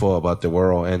fearful about the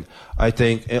world, and I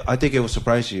think it will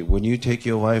surprise you when you take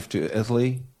your wife to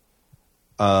Italy.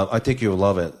 I think you'll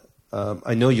love it.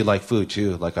 I know you like food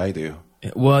too, like I do.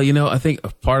 Well, I think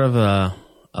part of a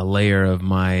layer of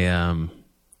my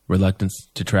reluctance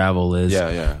to travel is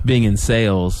being in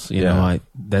sales.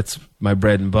 That's my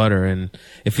bread and butter, and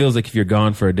it feels like if you're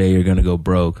gone for a day, you're going to go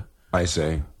broke. I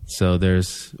say. So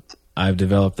I've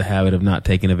developed the habit of not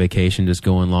taking a vacation, just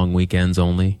going long weekends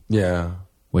only. Yeah.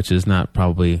 Which is not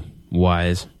probably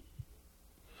wise.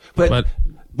 But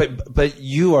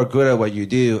you are good at what you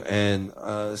do, and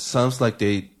sounds like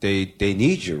they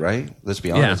need you, right? Let's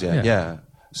be honest. Yeah.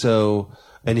 So,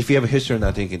 and if you have a history of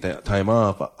not taking time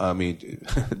off, I mean,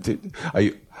 are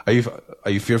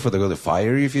you fearful they're going to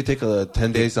fire you if you take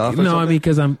 10 days off? No, I mean,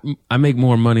 because I make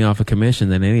more money off a commission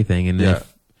than anything, and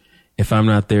if I'm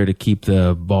not there to keep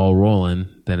the ball rolling,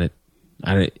 then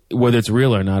whether it's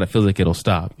real or not, it feels like it'll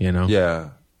stop.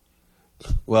 Yeah.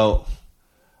 Well,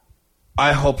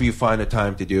 I hope you find a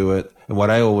time to do it. And what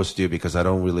I always do, because I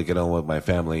don't really get on with my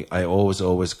family, I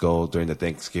always go during the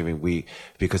Thanksgiving week,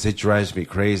 because it drives me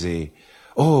crazy.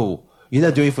 Oh, you're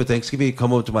not doing it for Thanksgiving?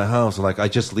 Come over to my house. Like, I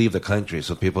just leave the country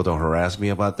so people don't harass me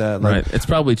about that. Like, right. It's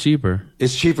probably cheaper.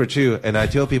 It's cheaper too. And I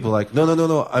tell people like, no.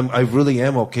 I really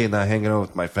am okay not hanging out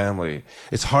with my family.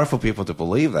 It's hard for people to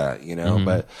believe that,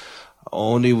 but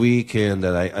only weekend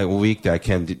that I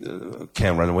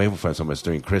can't run away from someone is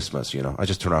during Christmas. I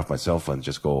just turn off my cell phone and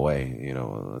just go away.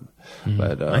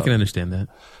 But I can understand that.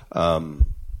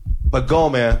 But go,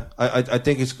 man. I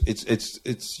think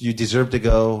it's you deserve to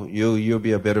go. You'll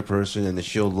be a better person, and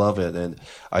she'll love it. And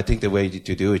I think the way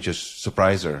to do it, just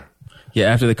surprise her. Yeah,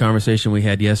 after the conversation we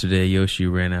had yesterday, Yoshi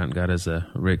ran out and got us a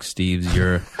Rick Steves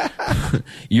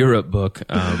Europe book.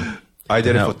 I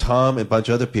did it for Tom and a bunch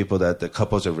of other people that the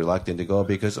couples are reluctant to go,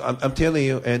 because I'm telling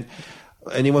you, and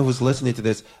anyone who's listening to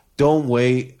this, don't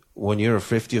wait when you're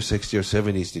 50 or 60 or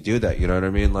 70s to do that. You know what I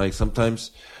mean? Like,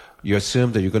 sometimes you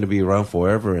assume that you're going to be around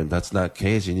forever, and that's not the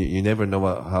case. You never know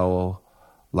how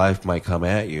life might come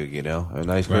at you,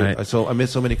 And so I met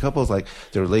so many couples, like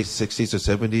they're late 60s or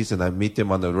 70s, and I meet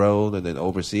them on the road and then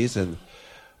overseas, and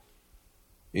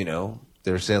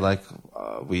they're saying like,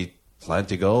 we plan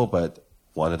to go, but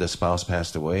one of the spouse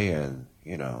passed away, and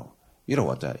you don't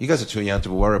want that. You guys are too young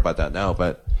to worry about that now,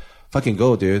 but fucking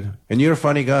go, dude. And you're a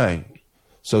funny guy,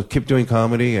 so keep doing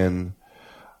comedy. And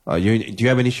do you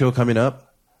have any show coming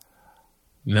up?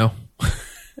 No.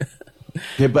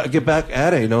 Get back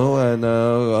at it,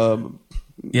 and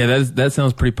yeah, that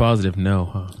sounds pretty positive. No,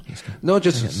 huh? No,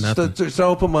 just start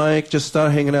open mic. Just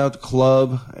start hanging out at the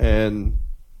club, and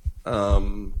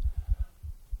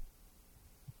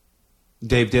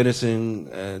Dave Dennison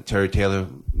and Terry Taylor,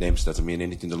 names doesn't mean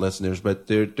anything to listeners, but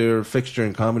they're a fixture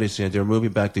in comedy scene. They're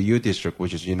moving back to U District,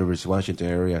 which is University of Washington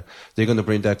area. They're going to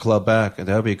bring that club back, and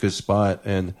that'll be a good spot.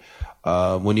 And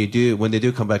when they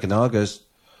do come back in August,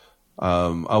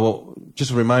 I will just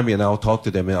remind me, and I'll talk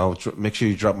to them, and I'll make sure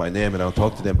you drop my name, and I'll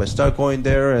talk to them. But start going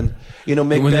there, and make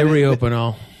when that, they reopen,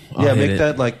 I'll make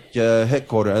that like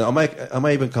headquarters. I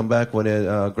might even come back when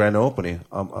it grand opening.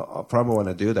 I'll probably want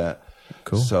to do that.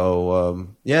 Cool. So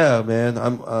yeah, man,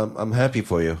 I'm happy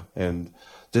for you, and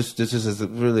this is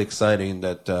really exciting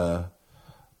that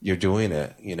you're doing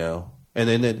it, And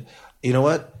then you know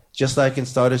what? Just like in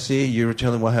Star to See, you were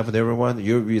telling what happened to everyone.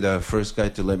 You'll be the first guy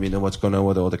to let me know what's going on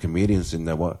with all the comedians in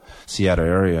the Seattle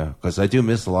area, because I do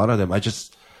miss a lot of them.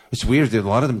 It's weird that a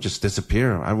lot of them just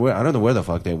disappear. I don't know where the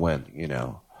fuck they went,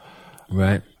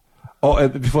 Right. Oh,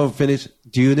 before we finish,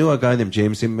 do you know a guy named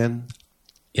James Inman?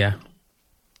 Yeah.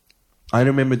 I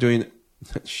remember doing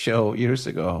a show years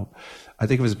ago. I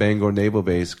think it was Bangor Naval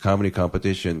Base comedy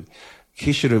competition.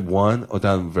 he should have won or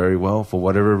done very well. For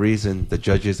whatever reason, the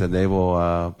judges at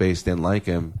Naval Base didn't like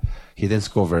him. He didn't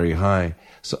score very high.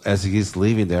 So as he's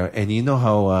leaving there, and you know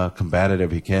how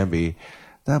combative he can be,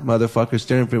 that motherfucker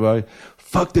staring at everybody,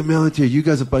 fuck the military, you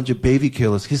guys are a bunch of baby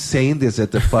killers. He's saying this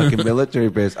at the fucking military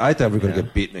base. I thought we were going to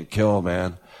get beaten and killed,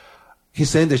 man. He's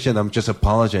saying this shit, and I'm just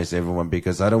apologizing to everyone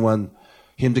because I don't want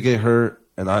him to get hurt,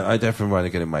 and I definitely want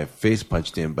to get in my face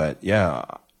punched in, but yeah,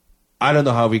 I don't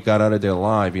know how we got out of there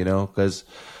alive, you know, because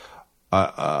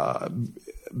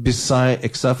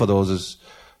except for those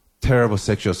terrible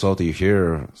sexual assault you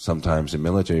hear sometimes in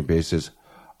military bases,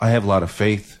 I have a lot of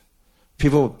faith.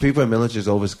 People in military is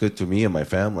always good to me and my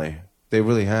family. They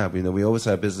really have. You know, we always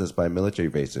have business by military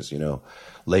bases, you know.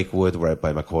 Lakewood, right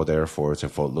by McCord Air Force,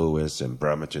 and Fort Lewis, and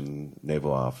Bremerton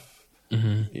Naval Off,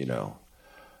 you know.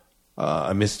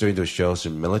 I miss doing those shows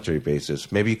in military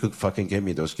bases. Maybe you could fucking give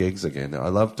me those gigs again. I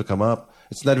love to come up.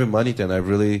 It's not even money then. I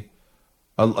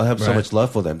have so much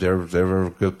love for them. They're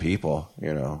good people,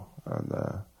 you know.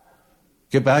 And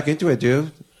get back into it,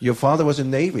 dude. Your father was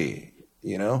in Navy,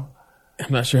 you know.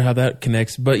 I'm not sure how that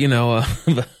connects, but you know.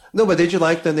 No, but did you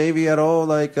like the Navy at all?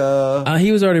 Like,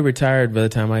 he was already retired by the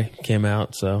time I came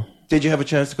out, so. Did you have a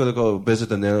chance to go visit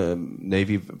the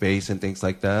Navy base and things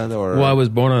like that? Or well, I was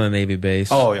born on a Navy base.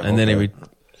 Oh, yeah. And then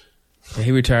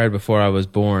he retired before I was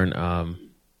born.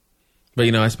 But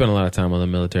you know, I spent a lot of time on the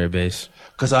military base.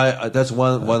 Because that's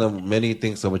one of many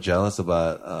things I was jealous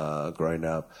about growing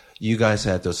up. You guys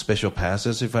had those special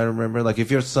passes, if I remember. Like, if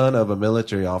you're son of a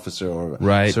military officer or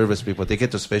service people, they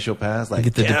get the special pass.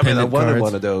 Like, damn it, I wanted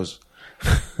one of those.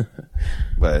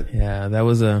 But yeah,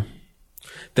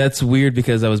 that's weird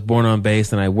because I was born on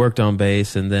base and I worked on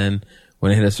base, and then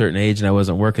when I hit a certain age and I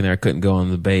wasn't working there, I couldn't go on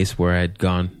the base where I'd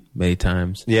gone many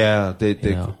times. Yeah,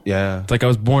 yeah. It's like I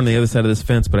was born on the other side of this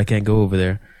fence, but I can't go over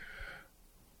there.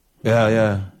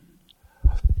 Yeah.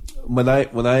 When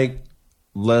I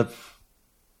left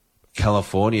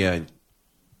California in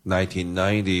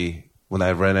 1990, when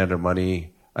I ran out of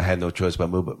money, I had no choice but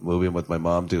moving with my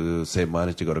mom to save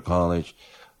money to go to college.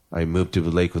 I moved to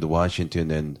Lakewood,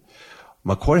 Washington, and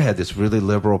McCord had this really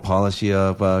liberal policy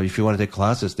of if you want to take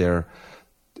classes there,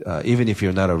 even if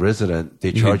you're not a resident,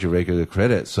 they charge you regular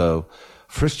credit. So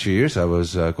first 2 years I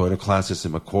was going to classes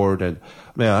in McCord, and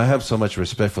man, I have so much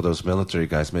respect for those military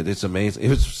guys, man. It's amazing. It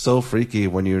was so freaky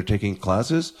when you're taking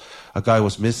classes. A guy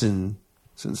was missing,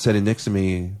 sitting next to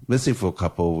me, missing for a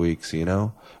couple of weeks, you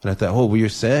know? And I thought, oh, well, you're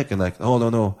sick? And like, oh,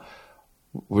 no.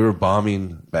 We were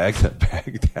bombing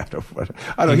Baghdad or whatever.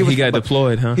 I don't know. He got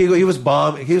deployed, huh? He was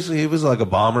bombing. He was like a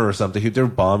bomber or something. They were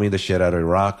bombing the shit out of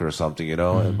Iraq or something, you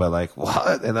know? Mm-hmm. But like,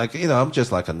 what? And like, you know, I'm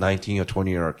just like a 19 or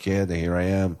 20-year-old kid, and here I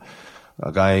am,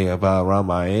 a guy about around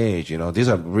my age, you know? These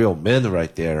are real men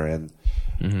right there. And,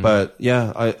 but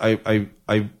yeah,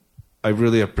 I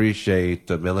really appreciate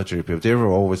the military people. They were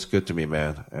always good to me,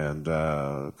 man, and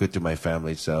good to my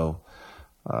family. So,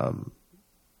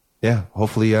 yeah,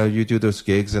 hopefully you do those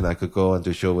gigs and I could go and do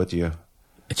a show with you.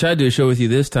 I tried to do a show with you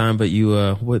this time, but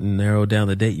you wouldn't narrow down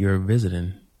the date you were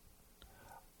visiting.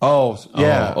 Oh,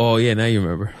 yeah. Oh, yeah, now you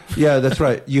remember. Yeah, that's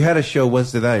right. You had a show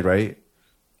Wednesday night, right?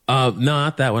 No,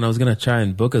 not that one. I was going to try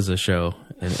and book us a show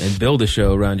and build a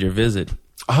show around your visit.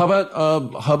 How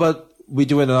about we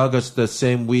do it in August the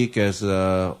same week as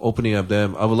opening of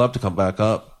them? I would love to come back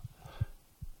up.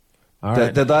 All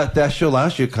right. That show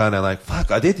last year kind of like, fuck,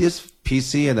 I did this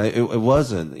PC and it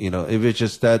wasn't, you know, it was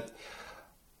just that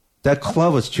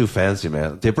club was too fancy,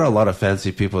 man. They brought a lot of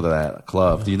fancy people to that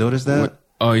club. Do you notice that? What?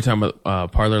 Oh, you're talking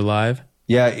about Parlor Live?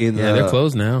 Yeah. They're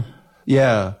closed now.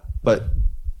 Yeah, but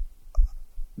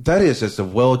that is just a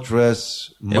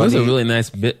well-dressed money. It was a really nice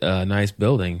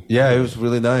building. Yeah, it was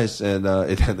really nice, and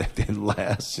it didn't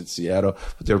last in Seattle,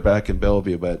 but they're back in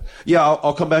Bellevue. But yeah,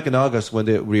 I'll come back in August when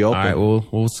they reopen. All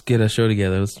right, we'll get a show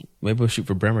together. Maybe we'll shoot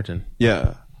for Bremerton.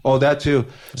 Yeah. Oh, that too.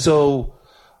 So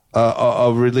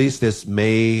I'll release this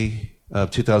May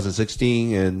of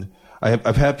 2016, and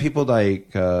I've had people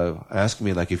like ask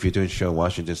me like if you're doing a show in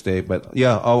Washington State, but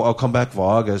yeah, I'll come back for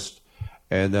August.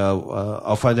 And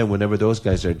I'll find out whenever those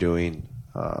guys are doing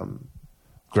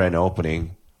grand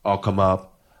opening. I'll come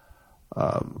up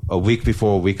a week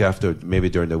before, a week after, maybe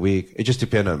during the week. It just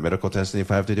depends on medical testing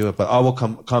if I have to do it. But I will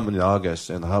come in August.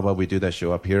 And how about we do that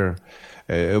show up here?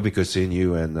 It'll be good seeing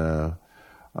you. And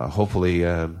hopefully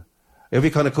it'll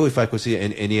be kind of cool if I could see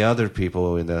any other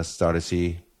people in the Star to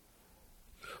See.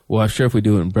 Well, I'm sure if we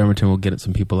do it in Bremerton, we'll get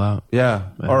some people out. Yeah.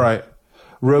 All right.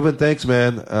 Ruben, thanks,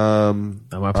 man.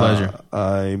 My pleasure.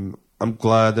 I'm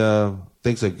glad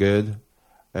things are good,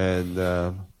 and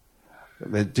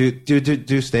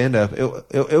Do stand up.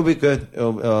 It'll be good.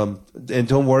 And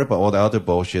don't worry about all the other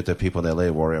bullshit that people in LA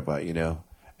worry about. And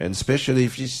especially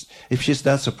if she's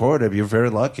that supportive, you're very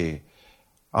lucky.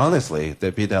 Honestly,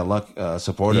 they'd be that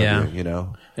supportive of you.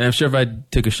 And I'm sure if I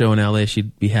took a show in LA,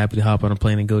 she'd be happy to hop on a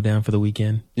plane and go down for the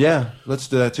weekend. Yeah, let's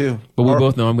do that too. But we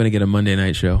both know I'm going to get a Monday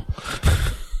night show.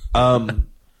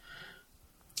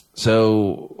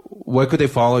 So where could they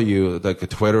follow you? Like a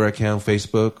Twitter account,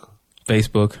 Facebook?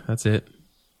 Facebook, that's it.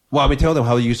 Well, tell them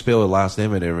how you spell your last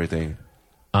name and everything.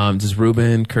 Just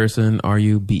Ruben Kerson,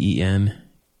 Ruben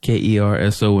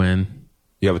Kerson.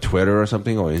 You have a Twitter or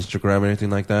something, or Instagram or anything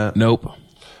like that? Nope.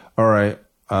 All right.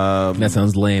 That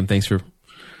sounds lame. Thanks for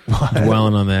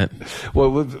dwelling on that.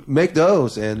 Well, make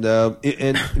those, and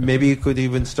maybe you could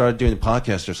even start doing a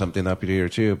podcast or something up here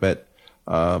too. But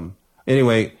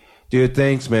anyway, dude,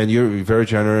 thanks, man. You're very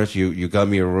generous. You got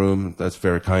me a room. That's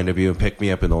very kind of you. And picked me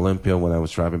up in Olympia when I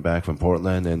was driving back from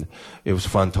Portland, and it was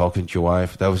fun talking to your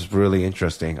wife. That was really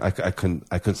interesting. I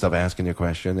couldn't stop asking you a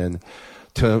question. And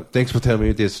thanks for telling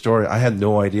me this story. I had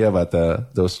no idea about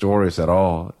those stories at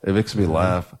all. It makes me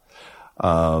laugh.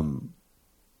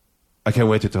 I can't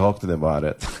wait to talk to them about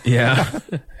it. Yeah.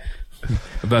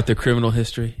 About their criminal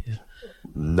history. Yeah.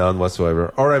 None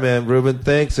whatsoever. All right, man. Ruben,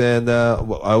 thanks. And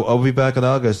I'll be back in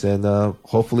August. And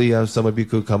hopefully some of you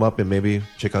could come up and maybe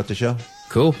check out the show.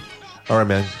 Cool. All right,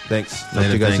 man. Thanks. Talk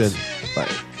to you guys soon.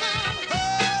 Bye.